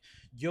I'm like,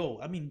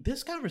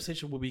 this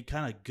conversation would be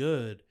kind of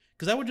good,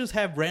 because I would just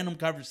have random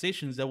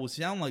conversations that would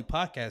sound like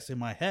podcasts in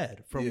my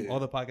head from all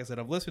the podcasts that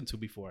I've listened to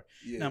before.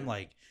 And I'm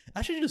like,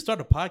 I should just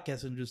start a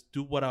podcast and just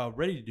do what I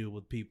already do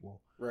with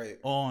people, right?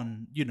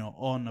 On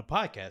a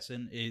podcast,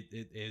 and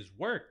it has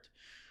worked.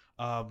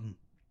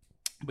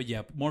 But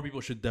yeah, more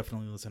people should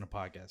definitely listen to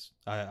podcasts.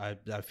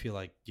 I feel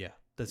like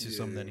that's just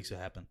something that needs to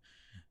happen.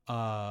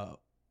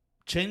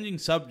 Changing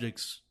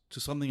subjects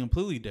to something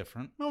completely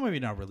different. Well, maybe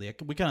not really.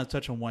 We kind of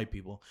touch on white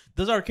people.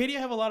 Does Arcadia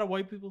have a lot of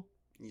white people?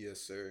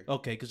 Yes, sir.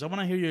 Okay, because I want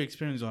to hear your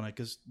experience on it,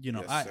 because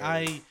yes,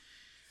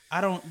 I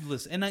don't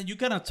listen, and you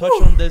kind of touch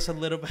on this a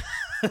little bit.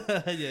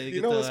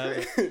 You know what's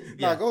great?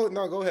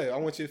 Go ahead. I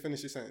want you to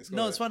finish your sentence. Go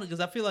ahead. It's funny because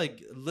I feel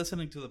like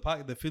listening to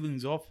the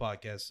Feelings Off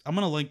podcast. I'm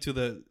gonna link to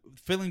the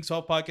Feelings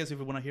Off podcast if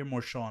you want to hear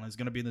more. Sean, it's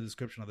gonna be in the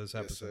description of this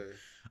episode.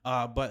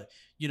 Yes, but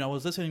I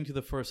was listening to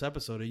the first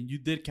episode, and you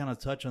did kind of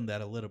touch on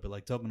that a little bit,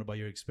 like talking about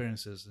your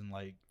experiences and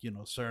like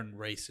certain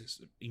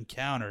racist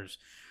encounters.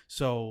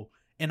 So,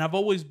 and I've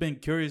always been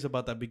curious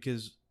about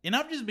that and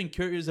I've just been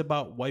curious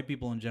about white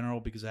people in general,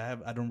 because I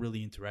don't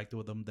really interact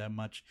with them that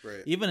much.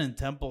 Right. Even in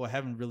Temple, I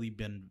haven't really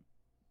been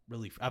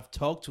I've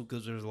talked to,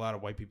 because there's a lot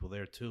of white people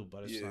there too,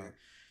 but it's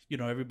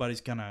not,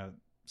 everybody's kind of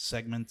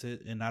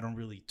segmented, and I don't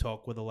really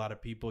talk with a lot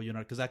of people,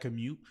 because I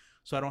commute,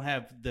 so I don't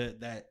have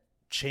that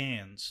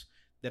chance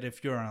that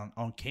if you're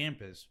on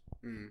campus,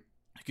 you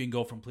can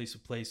go from place to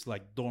place,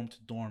 like dorm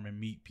to dorm, and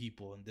meet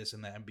people and this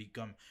and that, and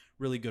become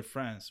really good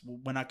friends.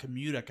 When I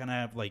commute, I kind of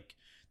have like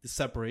the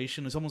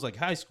separation. It's almost like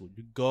high school.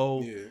 You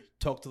go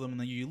talk to them, and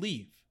then you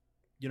leave.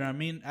 You know what I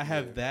mean? I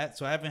have that,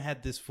 so I haven't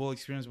had this full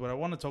experience. But I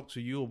want to talk to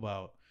you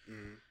about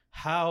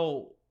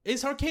how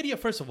is Arcadia,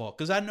 first of all,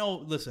 because I know.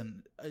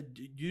 Listen,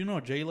 you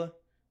know Jayla,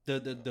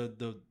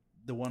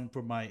 the one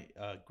from my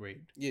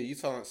grade. Yeah, you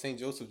talking St.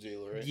 Joseph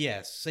Jayla, right?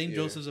 Yes, St.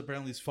 Joseph's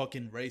apparently is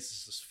fucking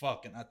racist as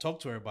fuck, and I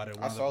talked to her about it.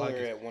 I saw her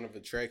at one of the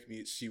track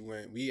meets.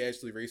 We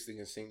actually raced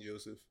against St.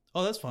 Joseph.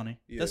 Oh, that's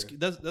funny. Yeah. That's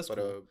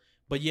cool.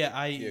 But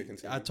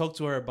I talked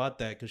to her about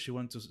that, because she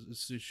went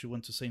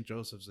to St.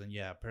 Joseph's, and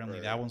apparently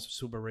that one's a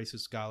super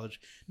racist college.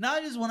 Now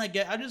I just want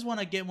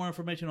to get more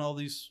information on all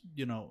these,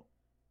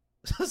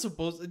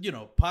 supposed,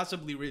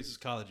 possibly racist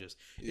colleges.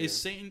 Not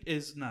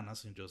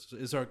St. Joseph's.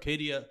 Is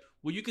Arcadia?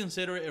 Would you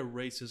consider it a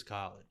racist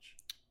college?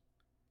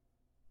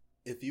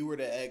 If you were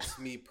to ask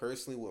me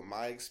personally, with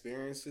my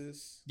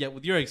experiences,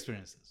 with your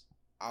experiences,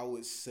 I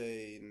would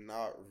say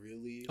not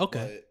really. Okay.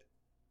 But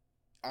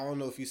I don't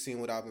know if you've seen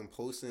what I've been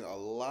posting. A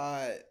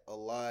lot.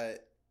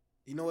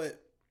 You know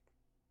what?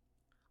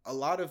 A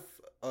lot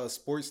of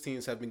sports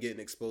teams have been getting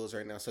exposed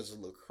right now, such as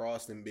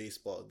lacrosse and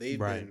baseball. They've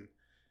been.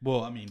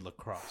 Well, I mean,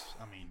 lacrosse.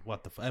 I mean,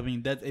 what the fuck? I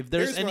mean, that if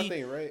there's any. My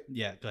thing, right?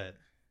 Yeah, go ahead.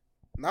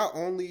 Not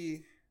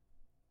only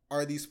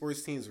are these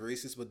sports teams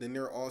racist, but then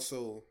they're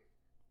also.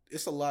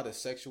 It's a lot of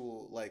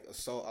sexual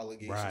assault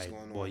allegations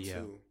going on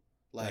too.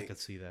 I could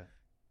see that.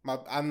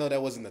 I know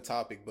that wasn't the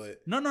topic,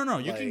 but no.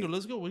 You can go.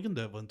 Let's go. We can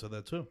delve into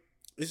that too.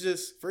 It's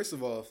just, first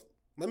of all,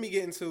 let me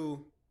get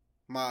into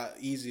my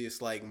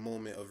easiest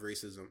moment of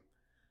racism.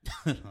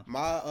 I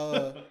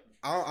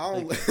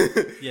don't.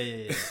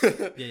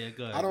 Yeah.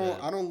 Go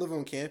ahead. I don't live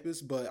on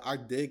campus, but I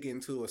did get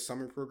into a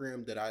summer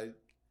program that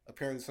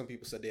apparently some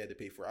people said they had to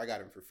pay for. I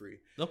got him for free.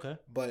 Okay.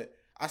 But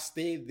I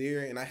stayed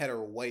there, and I had a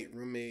white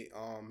roommate.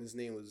 His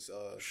name was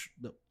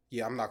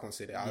Yeah, I'm not gonna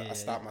say that. I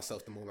stopped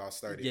myself the moment I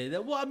started. Yeah.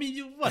 Well, I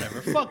mean,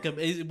 whatever. Fuck him.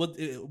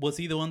 Was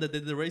he the one that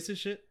did the racist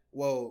shit?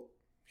 Well.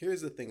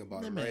 Here's the thing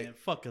about him, right?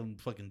 Fucking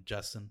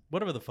Justin.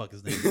 Whatever the fuck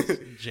his name is.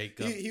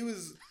 Jacob. He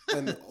was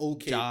an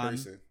okay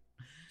person.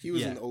 He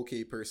was an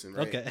okay person,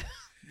 right?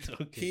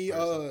 Okay.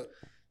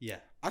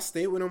 I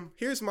stayed with him.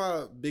 Here's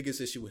my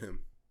biggest issue with him.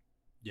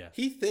 Yeah.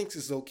 He thinks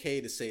it's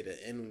okay to say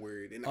the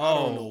N-word, and I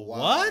don't know why.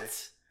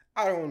 What?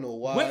 I don't know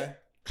why. Wait.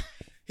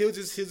 He'll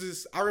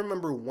just I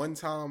remember one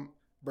time,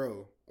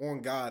 bro,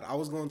 on God, I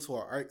was going to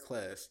an art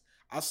class.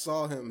 I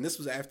saw him. This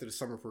was after the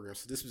summer program,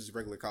 so this was just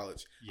regular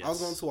college. Yes. I was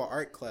going to an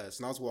art class,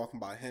 and I was walking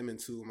by him and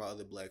two of my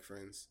other black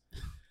friends.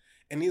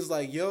 And he's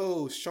like,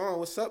 "Yo, Sean,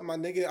 what's up, my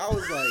nigga?" I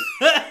was like,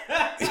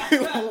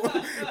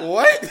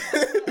 "What?"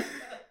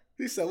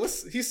 He said,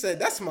 He said,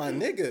 "That's my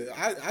nigga."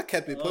 I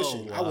kept it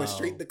pushing. Oh, I went wow.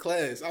 straight to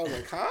class. I was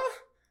like, "Huh?"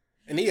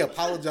 And he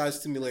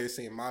apologized to me later,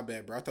 saying, "My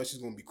bad, bro. I thought she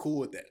was gonna be cool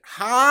with that."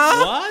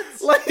 Huh?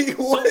 What? Like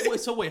what?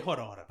 So wait, hold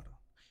on.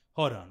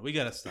 We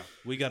gotta stop.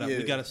 We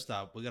gotta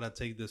stop. We gotta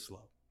take this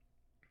slow.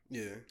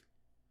 Yeah.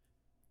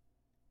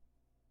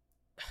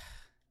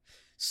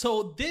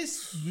 So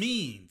this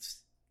means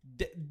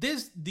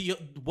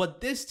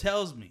what this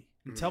tells me.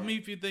 Tell me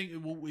if you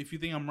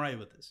think I'm right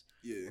with this.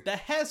 Yeah. That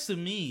has to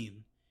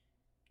mean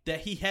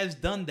that he has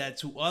done that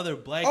to other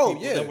black Oh,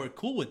 people yeah. that were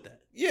cool with that.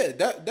 Yeah,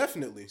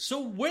 definitely.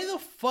 So where the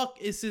fuck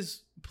is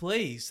his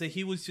place that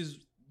he was just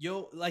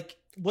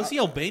was he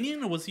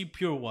Albanian or was he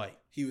pure white?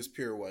 He was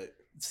pure white.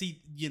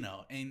 See,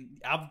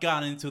 and I've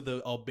gotten into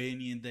the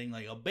Albanian thing.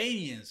 Like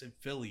Albanians in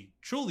Philly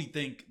truly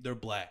think they're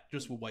black,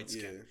 just with white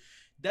skin. Yeah.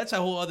 That's a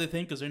whole other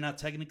thing because they're not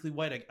technically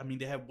white. I mean,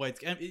 they have white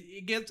skin.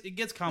 It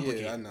gets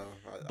complicated. Yeah, I know.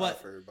 But-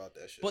 I've heard about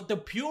that shit. But the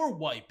pure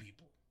white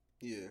people,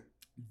 yeah.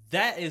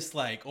 that is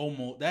like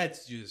almost.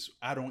 That's just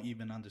I don't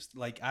even understand.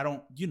 Like I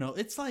don't.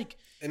 It's like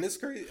And it's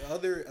crazy.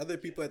 Other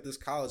people at this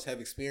college have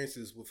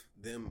experiences with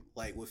them,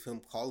 like with him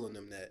calling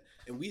them that,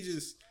 and we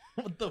just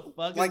what the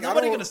fuck? Like, Is I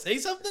nobody don't- gonna say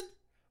something?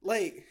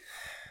 like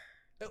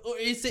Or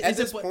is it at is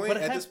this it, but point. it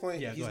At has- this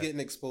point, Yeah, go he's ahead. getting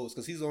exposed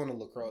because he's on a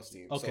lacrosse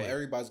team. Okay. So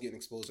everybody's getting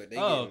exposed. Like,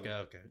 Oh,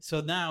 okay. So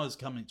now it's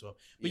coming to him.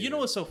 But you know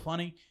Yeah. what's so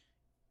funny?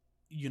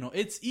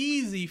 It's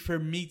easy for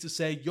me to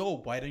say, yo,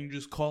 why don't you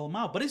just call him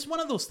out? But it's one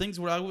of those things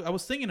where I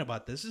was thinking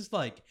about this. It's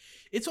like,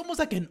 it's almost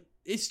like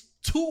it's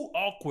too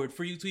awkward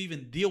for you to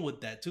even deal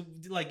with that. To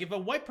like, if a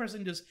white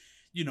person just,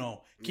 came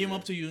Yeah.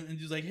 up to you and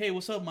just like, hey,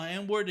 what's up, my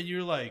N-word? And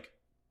you're like,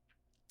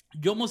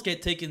 you almost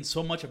get taken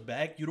so much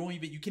aback. You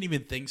can't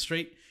even think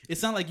straight.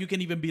 It's not like you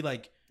can even be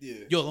like,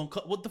 Yeah. yo,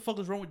 what the fuck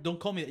is wrong with, don't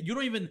call me that. You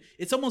don't even,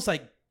 it's almost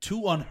like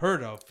too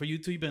unheard of for you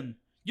to even,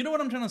 you know what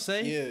I'm trying to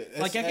say?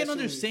 Yeah. Like, I can actually-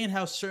 understand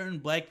how certain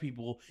black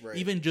people Right.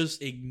 even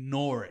just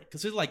ignore it.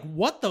 Because it's like,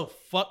 what the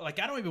fuck? Like,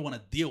 I don't even want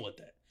to deal with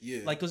that.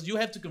 Yeah. Like, because you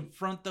have to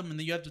confront them and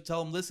then you have to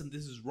tell them, listen,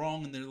 this is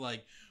wrong. And they're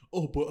like,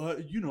 oh, but, I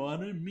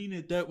didn't mean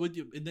it that way.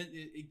 And then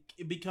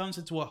it becomes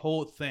into a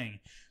whole thing.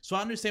 So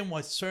I understand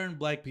why certain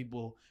black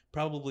people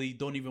probably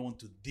don't even want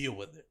to deal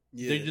with it.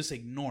 Yeah. They just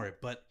ignore it.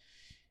 But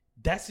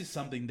that's just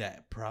something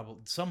that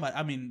probably somebody,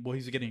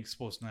 he's getting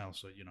exposed now.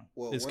 So,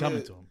 Well, it's one coming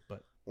of the- to him.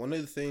 But One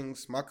of the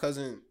things my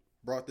cousin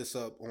brought this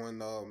up on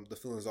the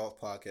Feelings Off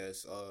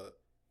podcast.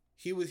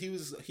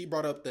 He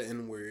brought up the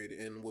N-word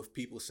and with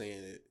people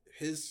saying it.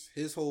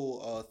 His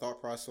whole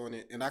thought process on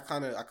it, and I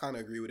kind of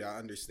agree with it. I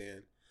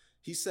understand.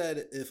 He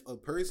said if a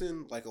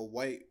person like a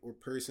white or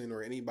person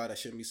or anybody that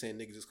shouldn't be saying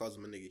nigga just calls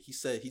him a nigga, he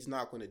said he's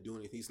not going to do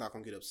anything. He's not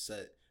going to get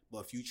upset.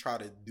 But if you try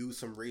to do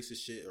some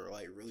racist shit or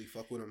like really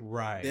fuck with him,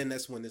 right. then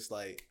that's when it's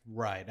like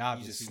Right,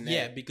 obviously. snap.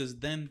 Yeah, because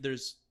then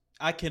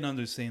I can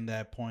understand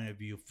that point of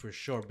view for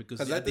sure. Because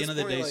 'Cause at at the this end of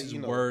the point, day, like, it's you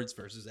know- words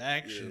versus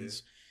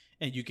actions.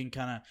 And you can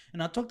kind of,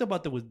 and I talked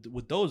about that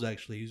with those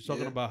actually. He was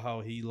talking Yeah. about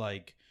how he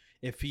like,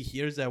 if he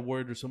hears that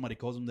word or somebody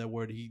calls him that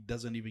word, he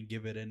doesn't even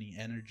give it any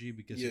energy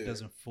because it Yeah.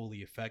 doesn't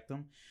fully affect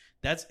him.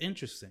 That's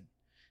interesting.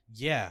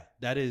 Yeah,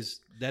 that is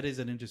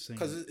an interesting.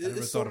 because I never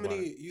it's so thought about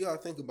many. it. You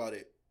gotta think about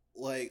it.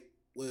 Like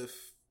with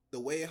the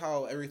way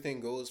how everything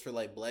goes for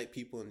like black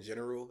people in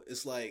general,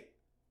 it's like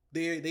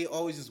they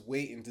always just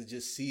waiting to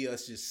just see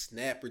us just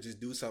snap or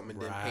just do something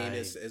and then paint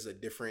us Right. as a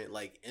different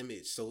like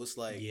image. So it's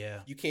like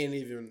Yeah. you can't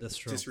even That's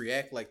true. just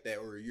react like that,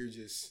 or you're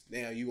just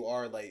now you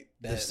are like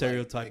that, The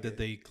stereotype like, that nigga.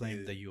 they claim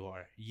Yeah. that you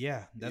are.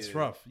 Yeah, that's Yeah.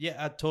 rough.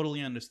 Yeah, I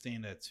totally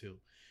understand that too.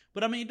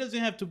 But I mean, it doesn't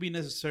have to be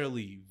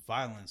necessarily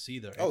violence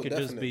either. It Oh, could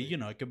just be,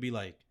 definitely. it could be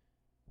like,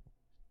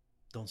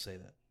 don't say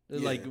that.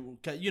 Yeah. Like,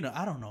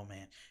 I don't know,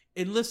 man.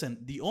 And listen,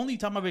 the only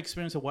time I've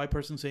experienced a white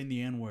person saying the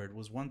N-word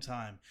was one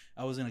time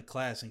I was in a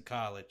class in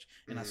college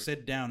and I Mhm.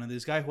 sat down and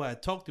this guy who I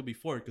had talked to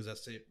before, because I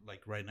sat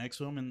like right next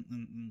to him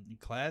in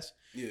class,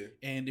 Yeah.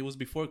 and it was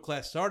before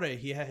class started.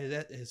 He had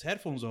his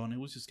headphones on. It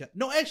was just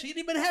no, actually, he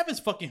didn't even have his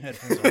fucking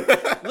headphones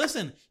on.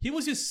 Listen, he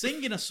was just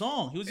singing a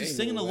song. He was just Ain't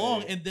singing no along,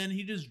 way. and then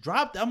he just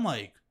dropped. I'm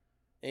like,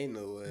 Ain't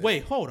no way.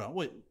 wait, hold on,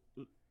 wait.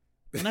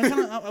 And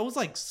I was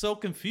like so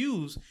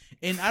confused,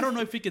 and I don't know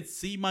if he could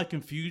see my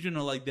confusion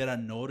or like that I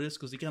noticed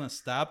because he kind of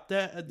stopped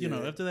that, Yeah.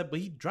 after that. But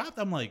he dropped.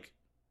 I'm like,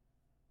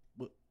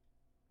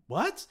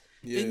 what?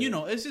 Yeah. And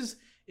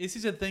it's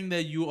just a thing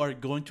that you are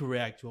going to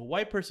react to. A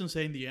white person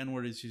saying the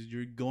N-word is just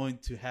you're going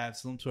to have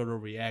some sort of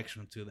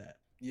reaction to that.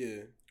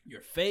 Yeah.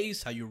 Your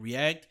face, how you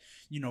react,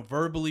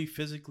 verbally,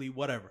 physically,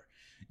 whatever.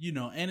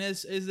 And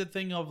it's the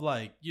thing of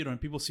like, and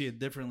people see it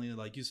differently.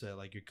 Like you said,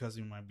 like your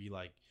cousin might be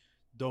like,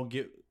 don't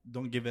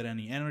give it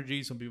any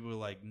energy. Some people are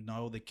like,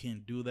 no, they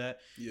can't do that.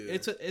 Yeah.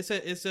 It's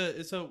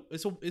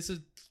a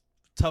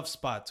tough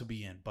spot to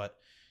be in. But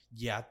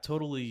yeah,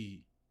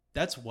 totally.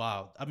 That's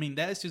wild. I mean,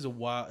 that's just a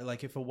wild.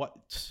 Like if a what?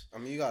 I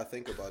mean, you gotta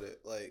think about it.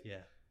 Like,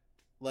 Yeah.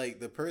 like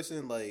the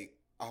person, like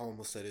I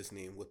almost said his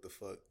name. What the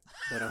fuck?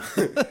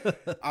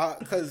 But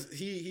because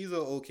he's an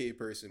okay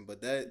person,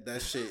 but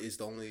that shit is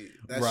the only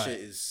shit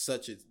is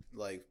such a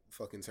like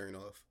fucking turn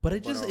off. But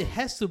it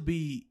has to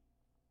be.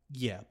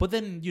 Yeah, but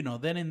then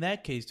then in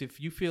that case, if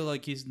you feel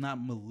like he's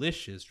not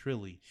malicious,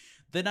 really,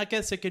 then I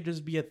guess it could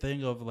just be a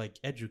thing of like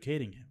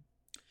educating him.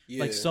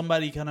 Yeah. Like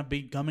somebody kind of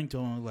be coming to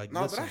him like,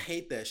 no, but I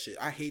hate that shit.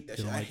 I hate that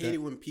shit. I hate it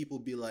when people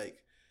be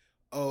like,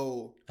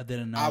 "Oh, I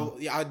didn't know.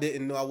 I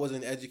didn't know. I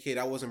wasn't educated.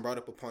 I wasn't brought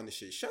up upon this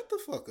shit." Shut the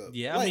fuck up.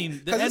 Yeah, like, I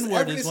mean, the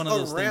N-word is one of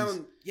those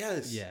things.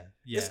 Yes. Yeah.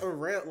 It's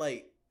around.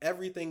 Like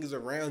everything is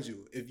around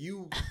you. If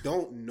you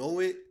don't know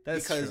it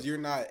because you're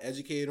not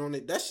educated on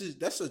it,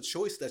 that's a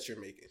choice that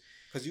you're making.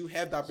 Because you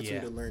have the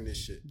opportunity to learn this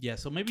shit. Yeah,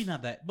 so maybe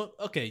not that, but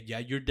okay, yeah,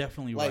 you're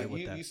definitely right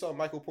with that. You saw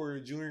Michael Porter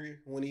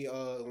Jr. when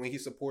he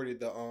supported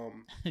the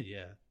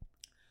yeah,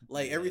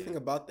 like everything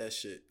about that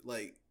shit.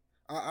 Like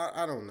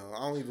I don't know.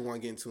 I don't even want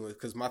to get into it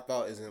because my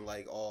thought isn't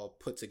like all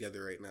put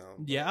together right now.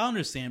 But. Yeah, I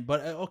understand, but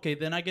okay,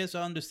 then I guess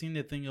I understand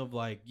the thing of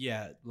like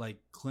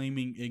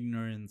claiming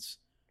ignorance.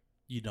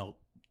 You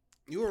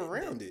were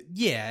around it.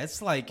 Yeah,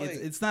 it's like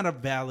it's not a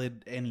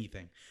valid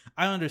anything.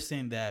 I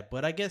understand that,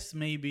 but I guess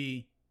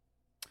maybe.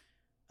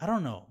 I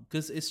don't know,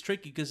 because it's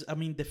tricky. Because I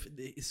mean,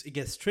 it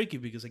gets tricky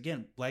because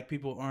again, black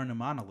people aren't a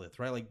monolith,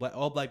 right? Like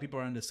all black people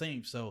aren't the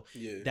same. So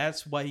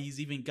that's why he's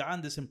even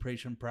gotten this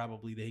impression,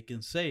 probably that he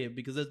can say it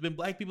because there's been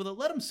black people that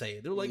let him say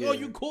it. They're like, "Oh,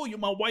 you're cool. You're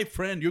my white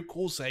friend. You're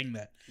cool saying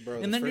that."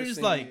 Bro, and then you're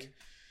just like,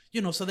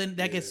 so then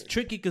that gets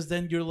tricky because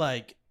then you're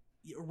like,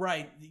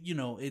 right,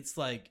 it's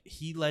like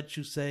he let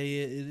you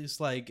say it.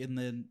 It's like, and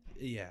then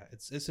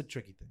it's a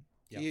tricky thing.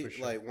 Yeah, for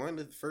sure. Like one of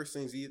the first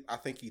things I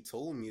think he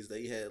told me is that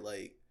he had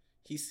like.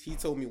 He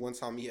told me one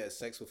time he had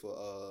sex with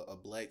a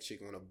black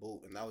chick on a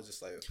boat, and I was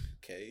just like,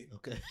 okay.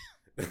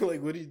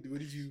 Like, what did you?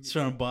 He's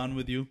trying to bond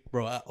with you,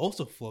 bro. I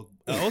also fuck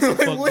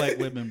black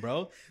women,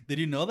 bro. Did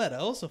you know that? I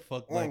also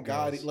fuck black girls.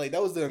 God, like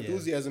that was the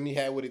enthusiasm he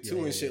had with it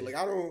too and shit. Like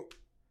I don't.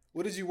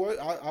 What did you want?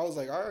 I was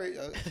like, all right.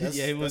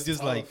 It was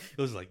just tough.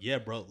 Yeah,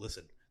 bro.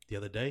 Listen, the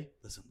other day,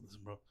 listen,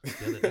 bro.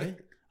 The other day,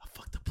 I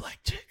fucked a black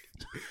chick.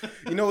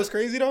 You know what's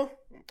crazy though?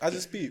 I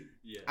just peep.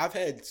 Yeah. I've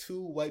had 2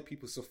 white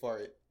people so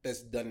far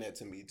that's done that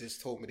to me.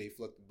 Just told me they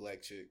fucked a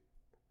black chick.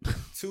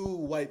 2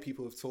 white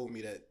people have told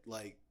me that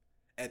like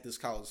at this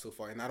college so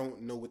far, and I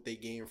don't know what they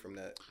gained from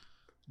that.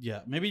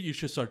 Yeah, maybe you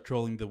should start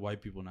trolling the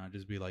white people now.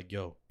 Just be like,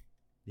 yo,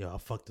 I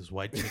fucked this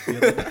white chick the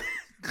other day.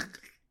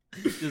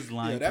 Just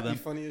lying to them. That'd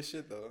be funny as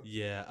shit though.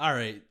 Yeah. All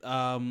right.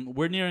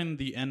 We're nearing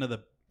the end of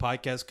the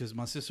podcast because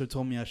my sister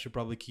told me I should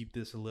probably keep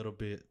this a little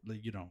bit,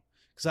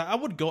 because I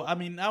would go. I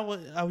mean, I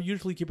would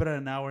usually keep it at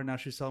an hour. Now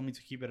she's telling me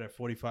to keep it at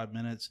 45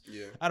 minutes.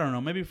 Yeah. I don't know.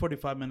 Maybe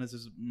 45 minutes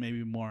is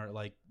maybe more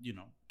like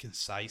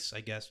concise,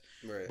 I guess.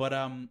 Right. But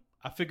I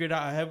figured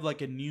out I have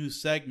like a new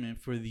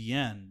segment for the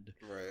end.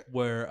 Right.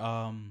 Where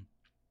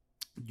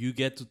you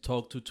get to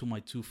talk to my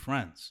 2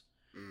 friends.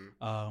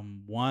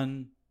 Mm.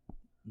 One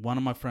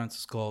of my friends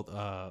is called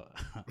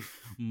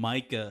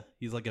Micah.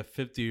 He's like a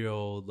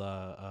 50-year-old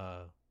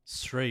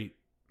straight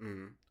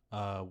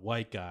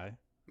white guy.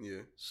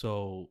 Yeah.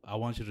 So I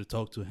want you to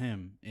talk to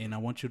him, and I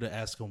want you to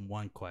ask him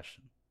one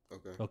question.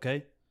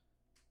 Okay.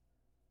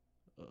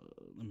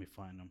 Let me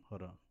find him.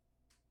 Hold on.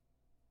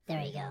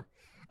 There you go.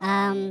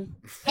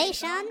 Hey,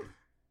 Sean.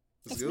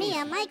 It's me.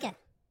 I'm Micah.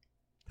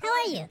 How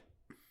are you?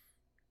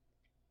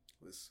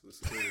 What's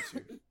good with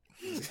you?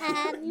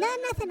 No,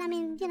 nothing. I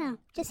mean,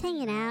 just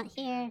hanging out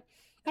here.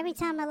 Every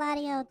time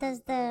Eladio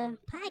does the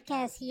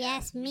podcast, he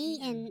asks me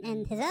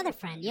and his other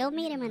friend. You'll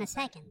meet him in a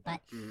second, but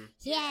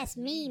he asks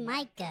me,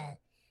 Micah.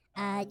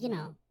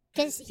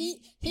 Because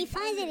he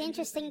finds it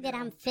interesting that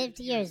I'm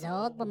 50 years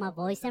old, but my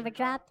voice never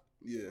dropped.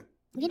 Yeah.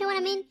 You know what I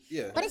mean?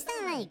 Yeah. But it's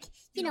not like,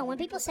 when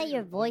people say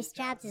your voice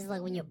dropped, it's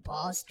like when your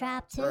balls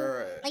dropped too.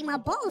 Right. Like my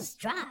balls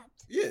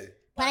dropped. Yeah.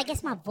 But I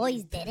guess my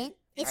voice didn't.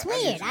 It's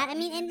weird. I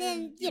mean, and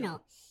then,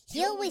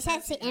 he always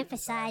has to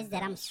emphasize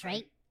that I'm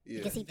straight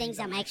because he thinks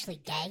I'm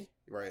actually gay.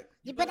 Right.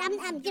 But I'm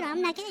not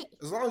gay.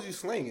 As long as you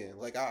slinging,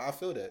 like I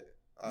feel that.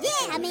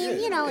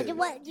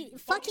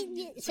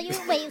 Fucking. So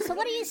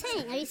what are you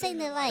saying? Are you saying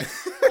that like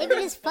if you're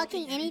just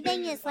fucking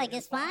anything,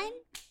 it's fine?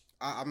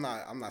 I'm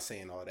not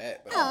saying all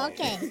that. But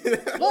okay.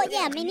 Well,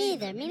 yeah, me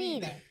neither.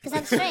 Because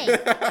I'm straight.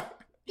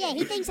 Yeah,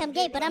 he thinks I'm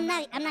gay, but I'm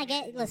not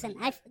gay. Listen,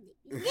 I'm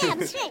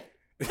straight.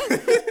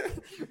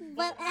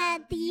 Well,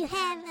 do you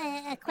have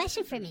a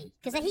question for me?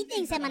 Because he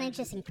thinks I'm an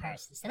interesting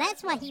person, so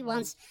that's why he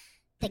wants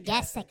the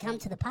guests that come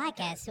to the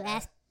podcast to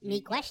ask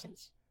me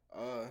questions.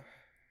 What?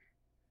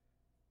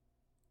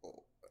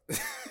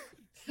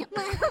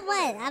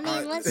 I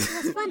mean, what's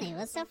funny?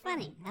 What's so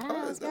funny? I don't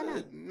know what's going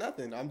on.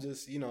 Nothing. I'm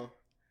just,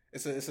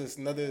 it's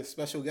another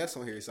special guest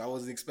on here, so I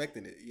wasn't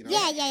expecting it. Yeah.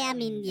 I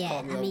mean,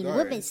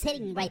 we've been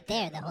sitting right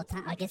there the whole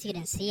time. I guess you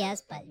didn't see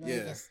us, but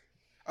we're just,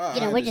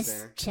 we're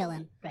just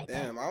chilling right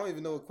there. Damn, I don't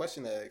even know what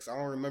question to ask. I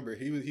don't remember.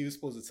 He was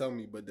supposed to tell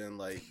me, but then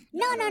like.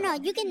 No.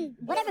 You can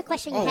whatever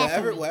question you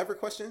have. Whatever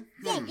question.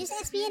 Yeah, just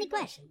ask me any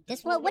question.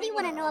 Just what do you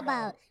want to know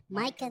about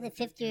Micah, the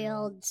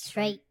 50-year-old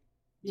straight,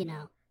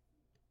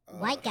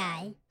 white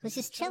guy who's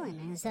just chilling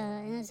in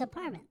his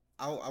apartment.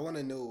 I want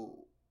to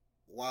know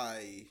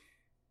why.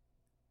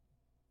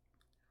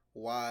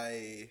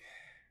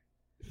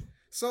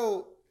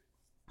 So,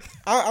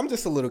 I'm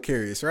just a little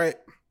curious, right?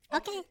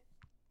 Okay.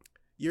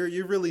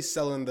 You're really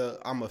selling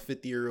I'm a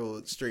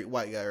 50-year-old straight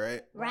white guy,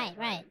 right?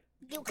 Right.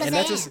 And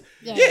that's just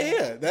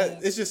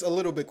it's just a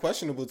little bit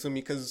questionable to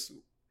me because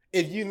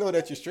if you know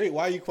that you're straight,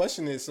 why are you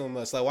questioning it so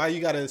much? Like, why you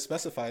gotta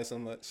specify so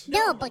much?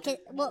 No, because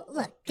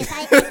look, because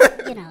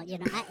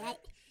I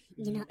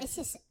it's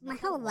just my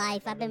whole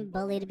life I've been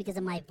bullied because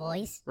of my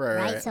voice,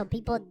 right? So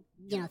people,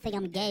 think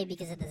I'm gay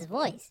because of this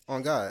voice.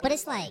 On God. But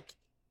it's like,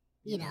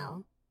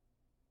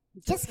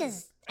 just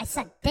because I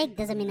suck dick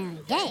doesn't mean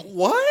I'm gay.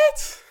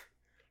 What?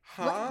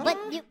 Huh? But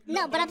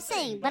I'm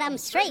saying, but I'm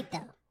straight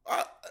though.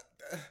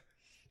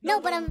 No,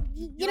 but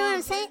you know what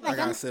I'm saying? Like, I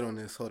gotta sit on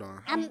this. Hold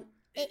on.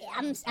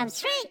 I'm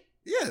straight.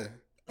 Yeah.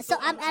 So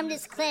I'm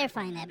just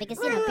clarifying that because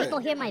people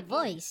hear my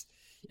voice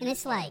and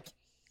it's like,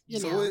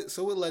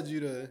 So what led you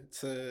to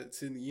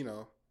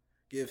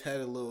give head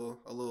a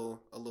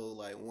little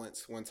like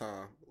one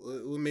time?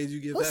 What made you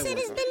give Who head? said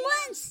it's time? been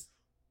once?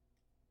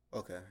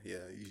 Okay,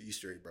 yeah, you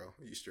straight, bro.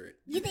 You straight.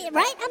 You think,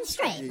 right? I'm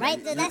straight,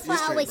 right? That's why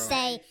I always bro.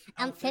 say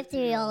I'm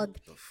 50-year-old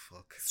The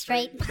fuck?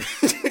 straight.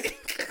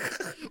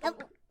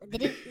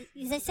 Did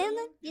you say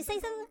something? You say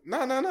something? No.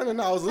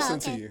 I was listening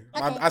okay. to you.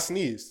 Okay. I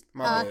sneezed.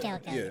 My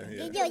bad. Okay.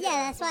 Yeah,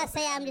 that's why I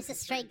say I'm just a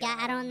straight guy.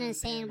 I don't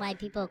understand why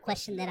people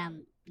question that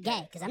I'm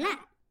gay, because I'm not.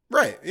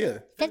 Right, yeah.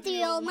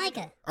 50-year-old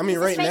Micah. I mean, He's a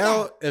right straight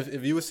now, guy.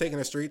 if you was taking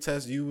a straight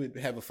test, you would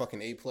have a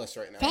fucking A+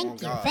 right now.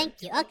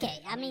 Thank you. Okay,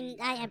 I mean,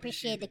 I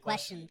appreciate the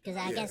question, because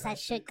I guess I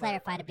should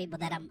clarify to people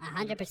that I'm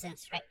 100%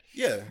 straight.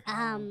 Yeah.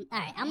 All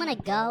right, I'm gonna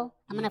go.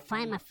 I'm gonna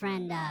find my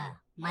friend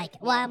Mike.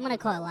 Well, I'm gonna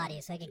call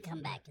Eladio so I can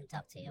come back and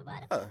talk to you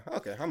about it.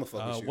 Okay, I'm a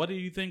fuck with you. What do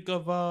you think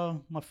of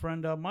my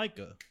friend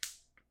Micah?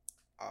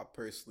 I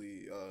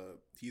personally,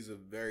 he's a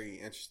very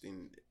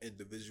interesting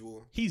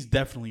individual. He's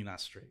definitely not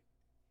straight.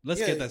 Let's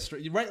get that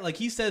straight, right? Like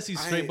he says he's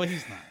straight, but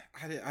he's not.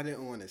 I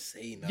didn't want to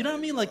say nothing. You know what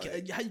I mean? Like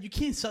you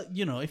can't suck.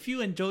 If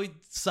you enjoy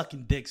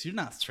sucking dicks, you're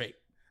not straight.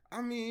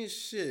 I mean,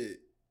 shit.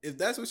 If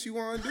that's what you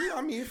want to do,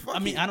 I mean, fuck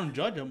I don't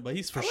judge him, but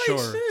he's for like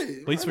sure.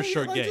 Shit. But he's for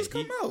sure gay. Just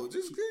come out,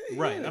 just gay.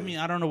 Right. Yeah. I mean,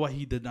 I don't know why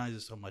he denies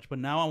it so much, but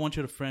now I want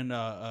you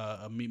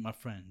to meet my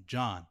friend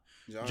John.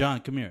 John,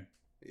 come here.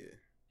 Yeah.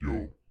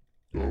 Yo,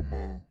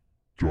 I'm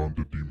John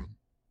the Demon.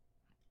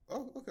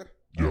 Oh, okay.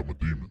 Yeah, I'm a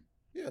demon.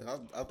 Yeah,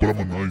 but I'm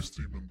a nice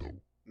demon though.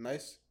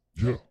 Nice.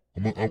 Yeah,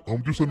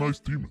 I'm just a nice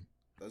demon.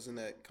 Doesn't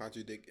that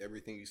contradict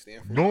everything you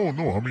stand for? No.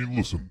 I mean,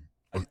 listen.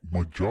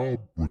 My job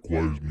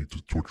requires me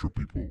to torture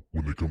people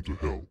when they come to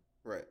hell.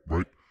 Right.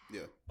 Right.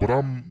 Yeah. But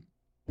I'm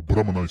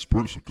a nice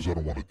person because I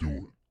don't want to do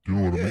it. You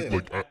know what I mean? Yeah.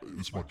 Like,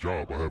 it's my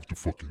job. I have to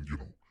fucking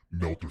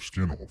melt their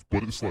skin off.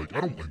 But it's like I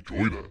don't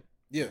enjoy that.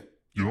 Yeah.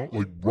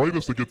 Like right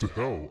as they get to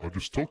hell, I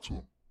just talk to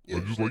them. Yeah.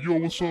 I'm just like, yo,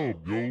 what's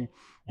up, yo?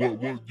 What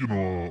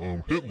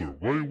Hitler?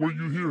 Why were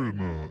you here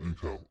in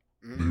hell?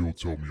 Mm-hmm. They'll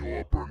tell me, oh,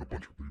 I burned a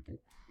bunch of people.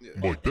 Yeah.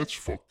 I'm like, that's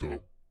fucked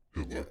up,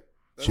 Hitler. Yeah.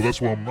 So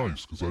that's why I'm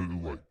nice, because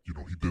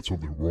he did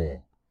something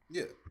wrong.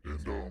 Yeah.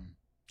 And,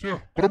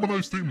 but I'm a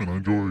nice demon. I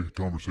enjoy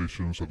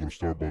conversations. I go to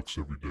Starbucks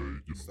every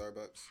day.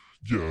 Starbucks?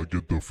 Yeah, I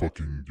get the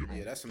fucking,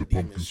 that's some the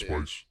demon pumpkin shit.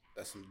 spice.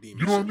 That's some demon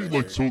You know what I shit mean?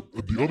 right Like, so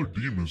the other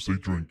demons, they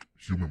drink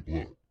human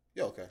blood.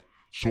 Yeah, okay.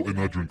 So, and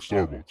I drink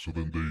Starbucks. So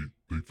then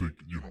they think,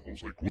 I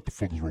was like, what the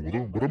fuck is wrong with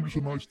them? But I'm just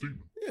a nice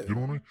demon. Yeah. You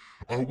know what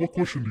I mean? What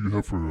question do you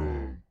have for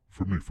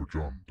me, for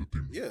John, the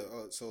demon?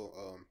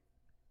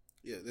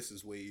 Yeah, this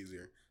is way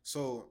easier.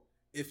 So,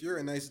 if you're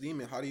a nice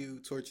demon, how do you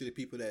torture the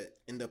people that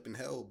end up in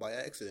hell by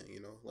accident,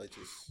 Like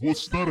just... Well,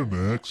 it's not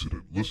an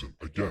accident. Listen,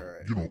 again,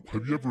 Right.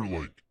 Have you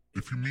ever,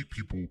 if you meet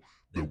people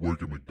that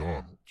work at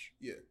McDonald's,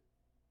 Yeah.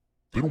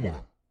 they don't want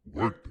to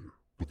work there,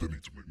 but they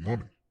need to make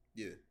money.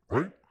 Yeah.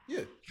 Right?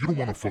 Yeah. You don't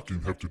want to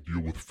fucking have to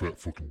deal with fat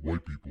fucking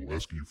white people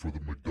asking you for the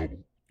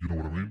McDouble. You know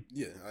what I mean?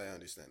 Yeah, I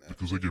understand that.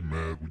 Because they get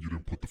mad when you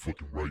didn't put the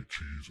fucking right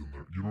cheese in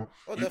there,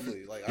 Oh,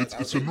 definitely. Like,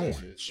 it's I annoying.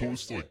 shit. So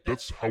it's like,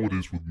 that's how it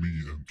is with me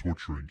and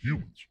torturing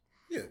humans.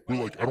 Yeah.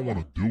 We're like, I don't want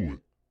to do it.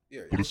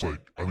 Yeah. But it's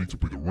like, I need to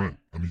pay the rent.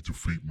 I need to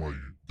feed my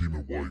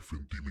demon wife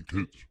and demon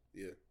kids.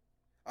 Yeah.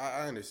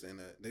 I understand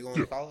that. They going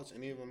to college?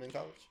 Any of them in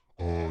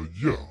college?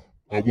 Yeah.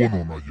 Well,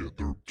 no, not yet.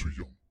 They're too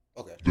young.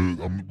 Okay.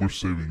 We're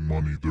saving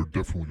money. They're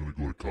definitely going to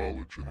go to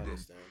college. And I then,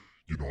 understand.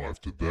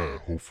 after that,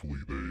 hopefully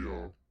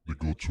they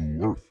go to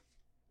Earth.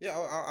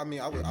 Yeah, I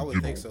mean, I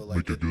would think so. Like,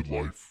 make a good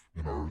life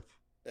in Earth.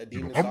 That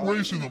I'm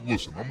raising them.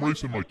 Listen, I'm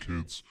raising my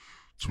kids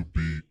to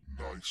be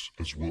nice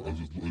as well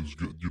as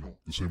good.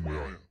 The same way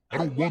I am. I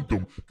don't want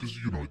them because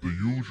the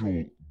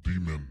usual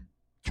demon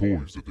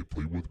toys that they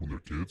play with when they're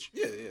kids.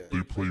 Yeah.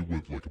 They play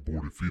with like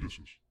aborted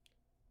fetuses,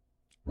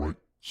 right?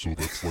 So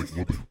that's like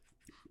what they.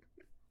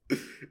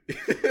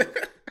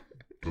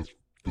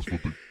 that's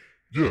what they.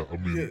 Yeah, I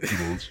mean,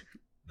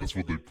 that's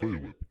what they play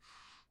with.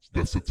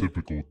 That's a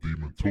typical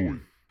demon toy.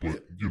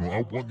 But,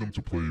 I want them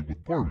to play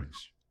with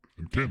Barbies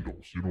and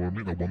candles. You know what I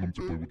mean? I want them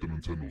to play with the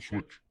Nintendo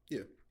Switch.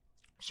 Yeah.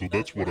 So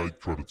that's what I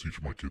try to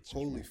teach my kids.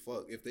 Holy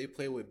fuck! If they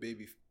play with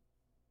baby,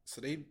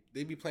 so they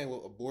be playing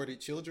with aborted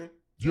children.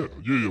 Yeah.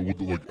 With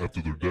like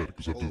after they're dead,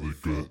 because after they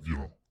get,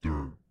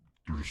 they're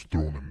just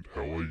thrown in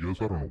hell. I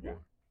guess I don't know why,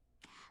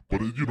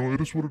 but it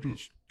is what it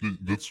is.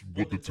 That's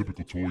what the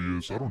typical toy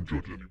is. I don't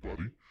judge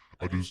anybody.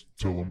 I just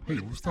tell them, hey,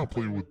 let's not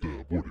play with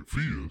the aborted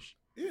fetus.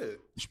 Yeah.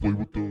 Let's play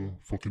with the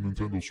fucking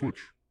Nintendo Switch.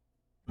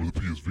 Or the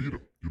PS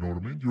Vita. You know what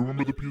I mean? You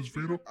remember the PS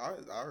Vita?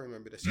 I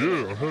remember that.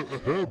 Yeah, I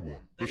had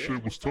one. That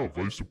shit was tough.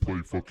 I used to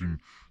play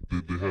fucking. They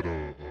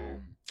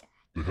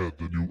had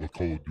the new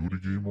Call of Duty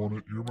game on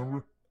it. You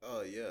remember?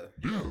 Oh yeah.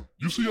 Yeah.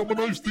 You see, I'm a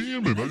nice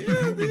demon. I do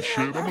human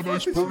shit. I'm a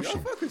nice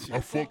person.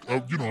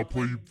 I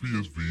play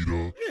PS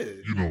Vita. Yeah.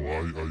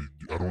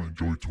 I don't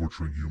enjoy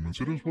torturing humans.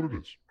 It is what it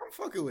is. I'm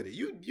fucking with it.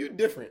 You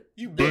different.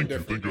 You built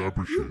different. Thank you. I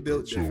appreciate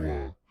built that.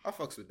 Different. I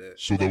fucks with that.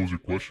 So that was your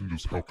question,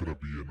 just how could I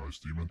be a nice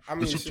demon? I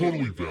mean, it's a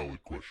totally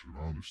valid question.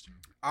 I understand.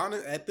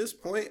 At this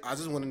point, I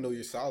just want to know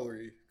your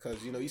salary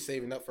because you're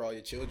saving up for all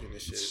your children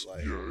and shit.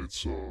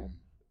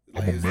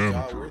 I'm a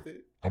manager. Worth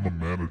it? I'm a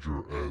manager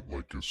at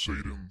like a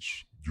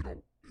Satan's,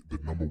 the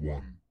number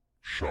one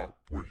shop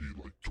where he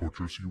like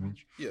tortures humans.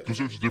 Yeah. Because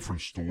there's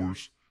different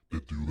stores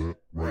that do that,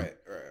 right?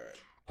 Right.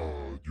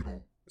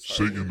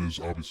 Satan is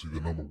obviously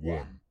the number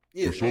one.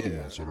 Yeah, there's other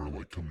ones that are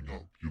like coming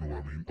up. You know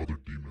what I mean? Other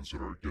demons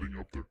that are getting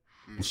up there.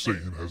 Mm-hmm. But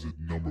Satan has a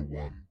number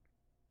one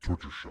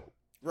torture shop.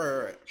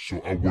 Right. So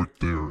I work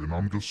there, and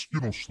I'm just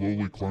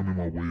slowly climbing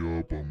my way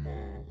up. I'm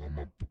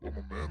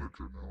a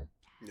manager now.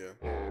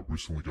 Yeah.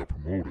 Recently got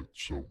promoted,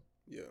 so.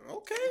 Yeah.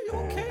 Okay.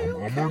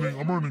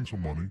 I'm earning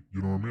some money.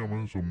 You know what I mean? I'm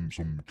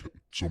earning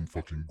some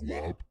fucking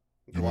guap.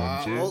 You know what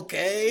I'm saying?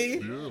 Okay.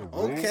 Yeah. Bro.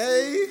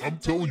 Okay. I'm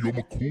telling you, I'm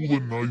a cool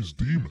and nice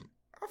demon.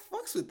 I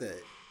fucks with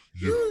that.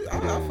 Yeah,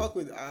 I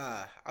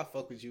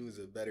fuck with you as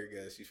a better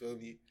guest. You feel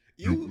me?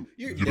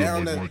 You're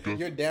down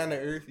to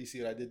earth. You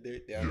see what I did there?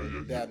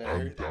 Down to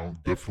earth.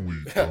 Definitely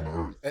down to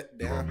earth.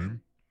 You know what I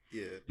mean?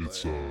 Yeah.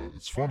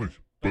 It's funny,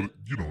 but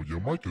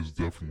Mike is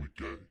definitely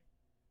gay.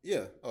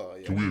 Yeah. Oh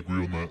yeah. Can we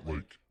agree on that?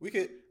 Like we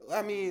could.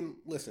 I mean,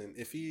 listen.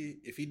 If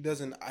he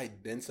doesn't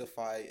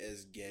identify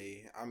as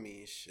gay, I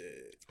mean,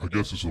 shit. I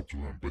guess it's up to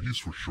him, but he's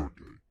for sure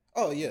gay.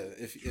 Oh yeah.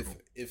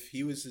 If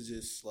he was to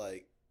just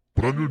like.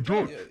 But I don't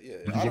judge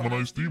because I'm a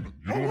nice demon.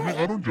 You know what I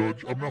mean? I don't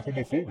judge. I'm not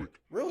homophobic.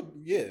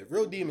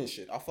 Real demon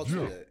shit. I'll fuck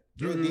with that.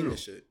 Real demon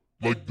shit.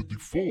 Like the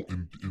default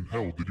in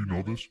hell. Did you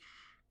know this?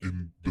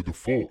 The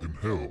default in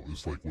hell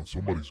is like when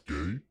somebody's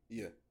gay.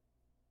 Yeah.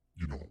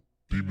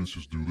 Demons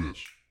just do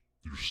this.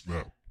 They just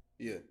snap.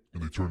 Yeah.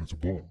 And they turn into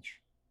bones.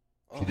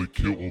 So they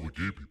kill all the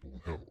gay people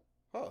in hell.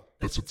 Huh.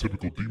 That's a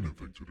typical demon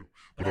thing to do.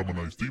 But I'm a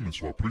nice demon,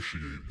 so I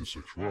appreciate his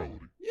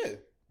sexuality. Yeah.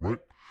 Right?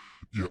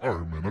 Yeah, all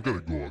right, man. I gotta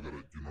go. I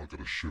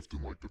gotta shift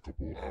in like a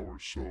couple of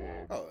hours. So,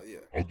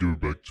 I'll give it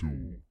back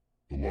to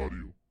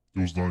Eladio. It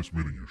was nice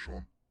meeting you,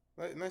 Sean.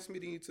 Nice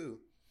meeting you too.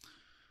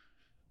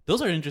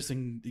 Those are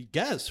interesting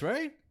guests,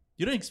 right?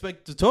 You didn't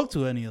expect to talk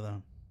to any of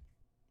them.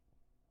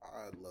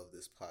 I love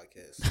this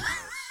podcast so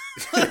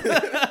much.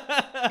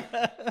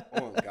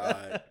 Oh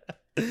God,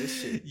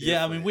 this shit.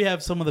 Yeah, I mean, we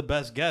have some of the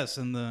best guests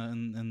in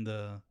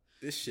the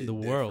this shit the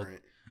world.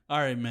 All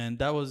right, man.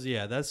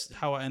 That's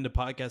how I end the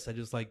podcast. I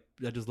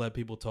just let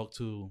people talk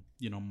to,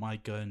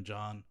 Micah and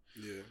John.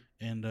 Yeah.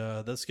 And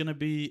that's going to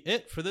be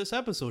it for this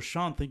episode.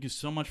 Sean, thank you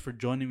so much for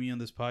joining me on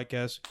this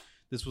podcast.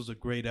 This was a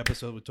great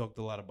episode. We talked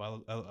a lot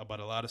about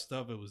a lot of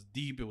stuff. It was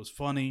deep. It was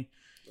funny.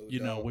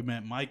 We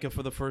met Micah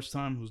for the first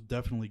time, who's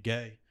definitely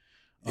gay.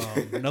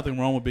 Nothing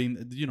wrong with being,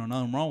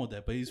 nothing wrong with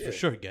that, but he's for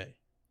sure gay.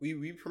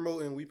 We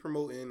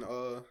promoting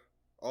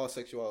all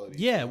sexuality.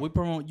 Yeah, we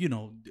promote,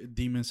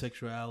 demon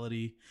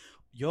sexuality.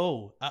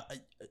 Yo,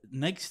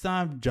 next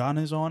time John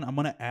is on, I'm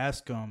gonna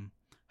ask him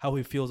how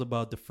he feels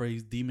about the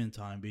phrase "demon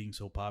time" being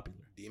so popular.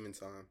 Demon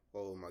time.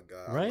 Oh my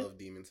God, right? I love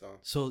demon time.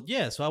 So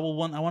I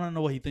want to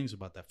know what he thinks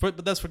about that.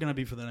 But that's gonna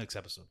be for the next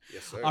episode.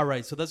 Yes, sir. All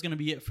right, so that's gonna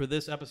be it for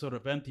this episode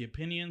of Empty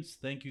Opinions.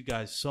 Thank you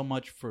guys so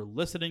much for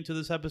listening to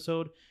this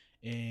episode,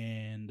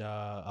 and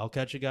I'll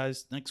catch you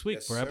guys next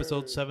week for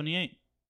episode 78.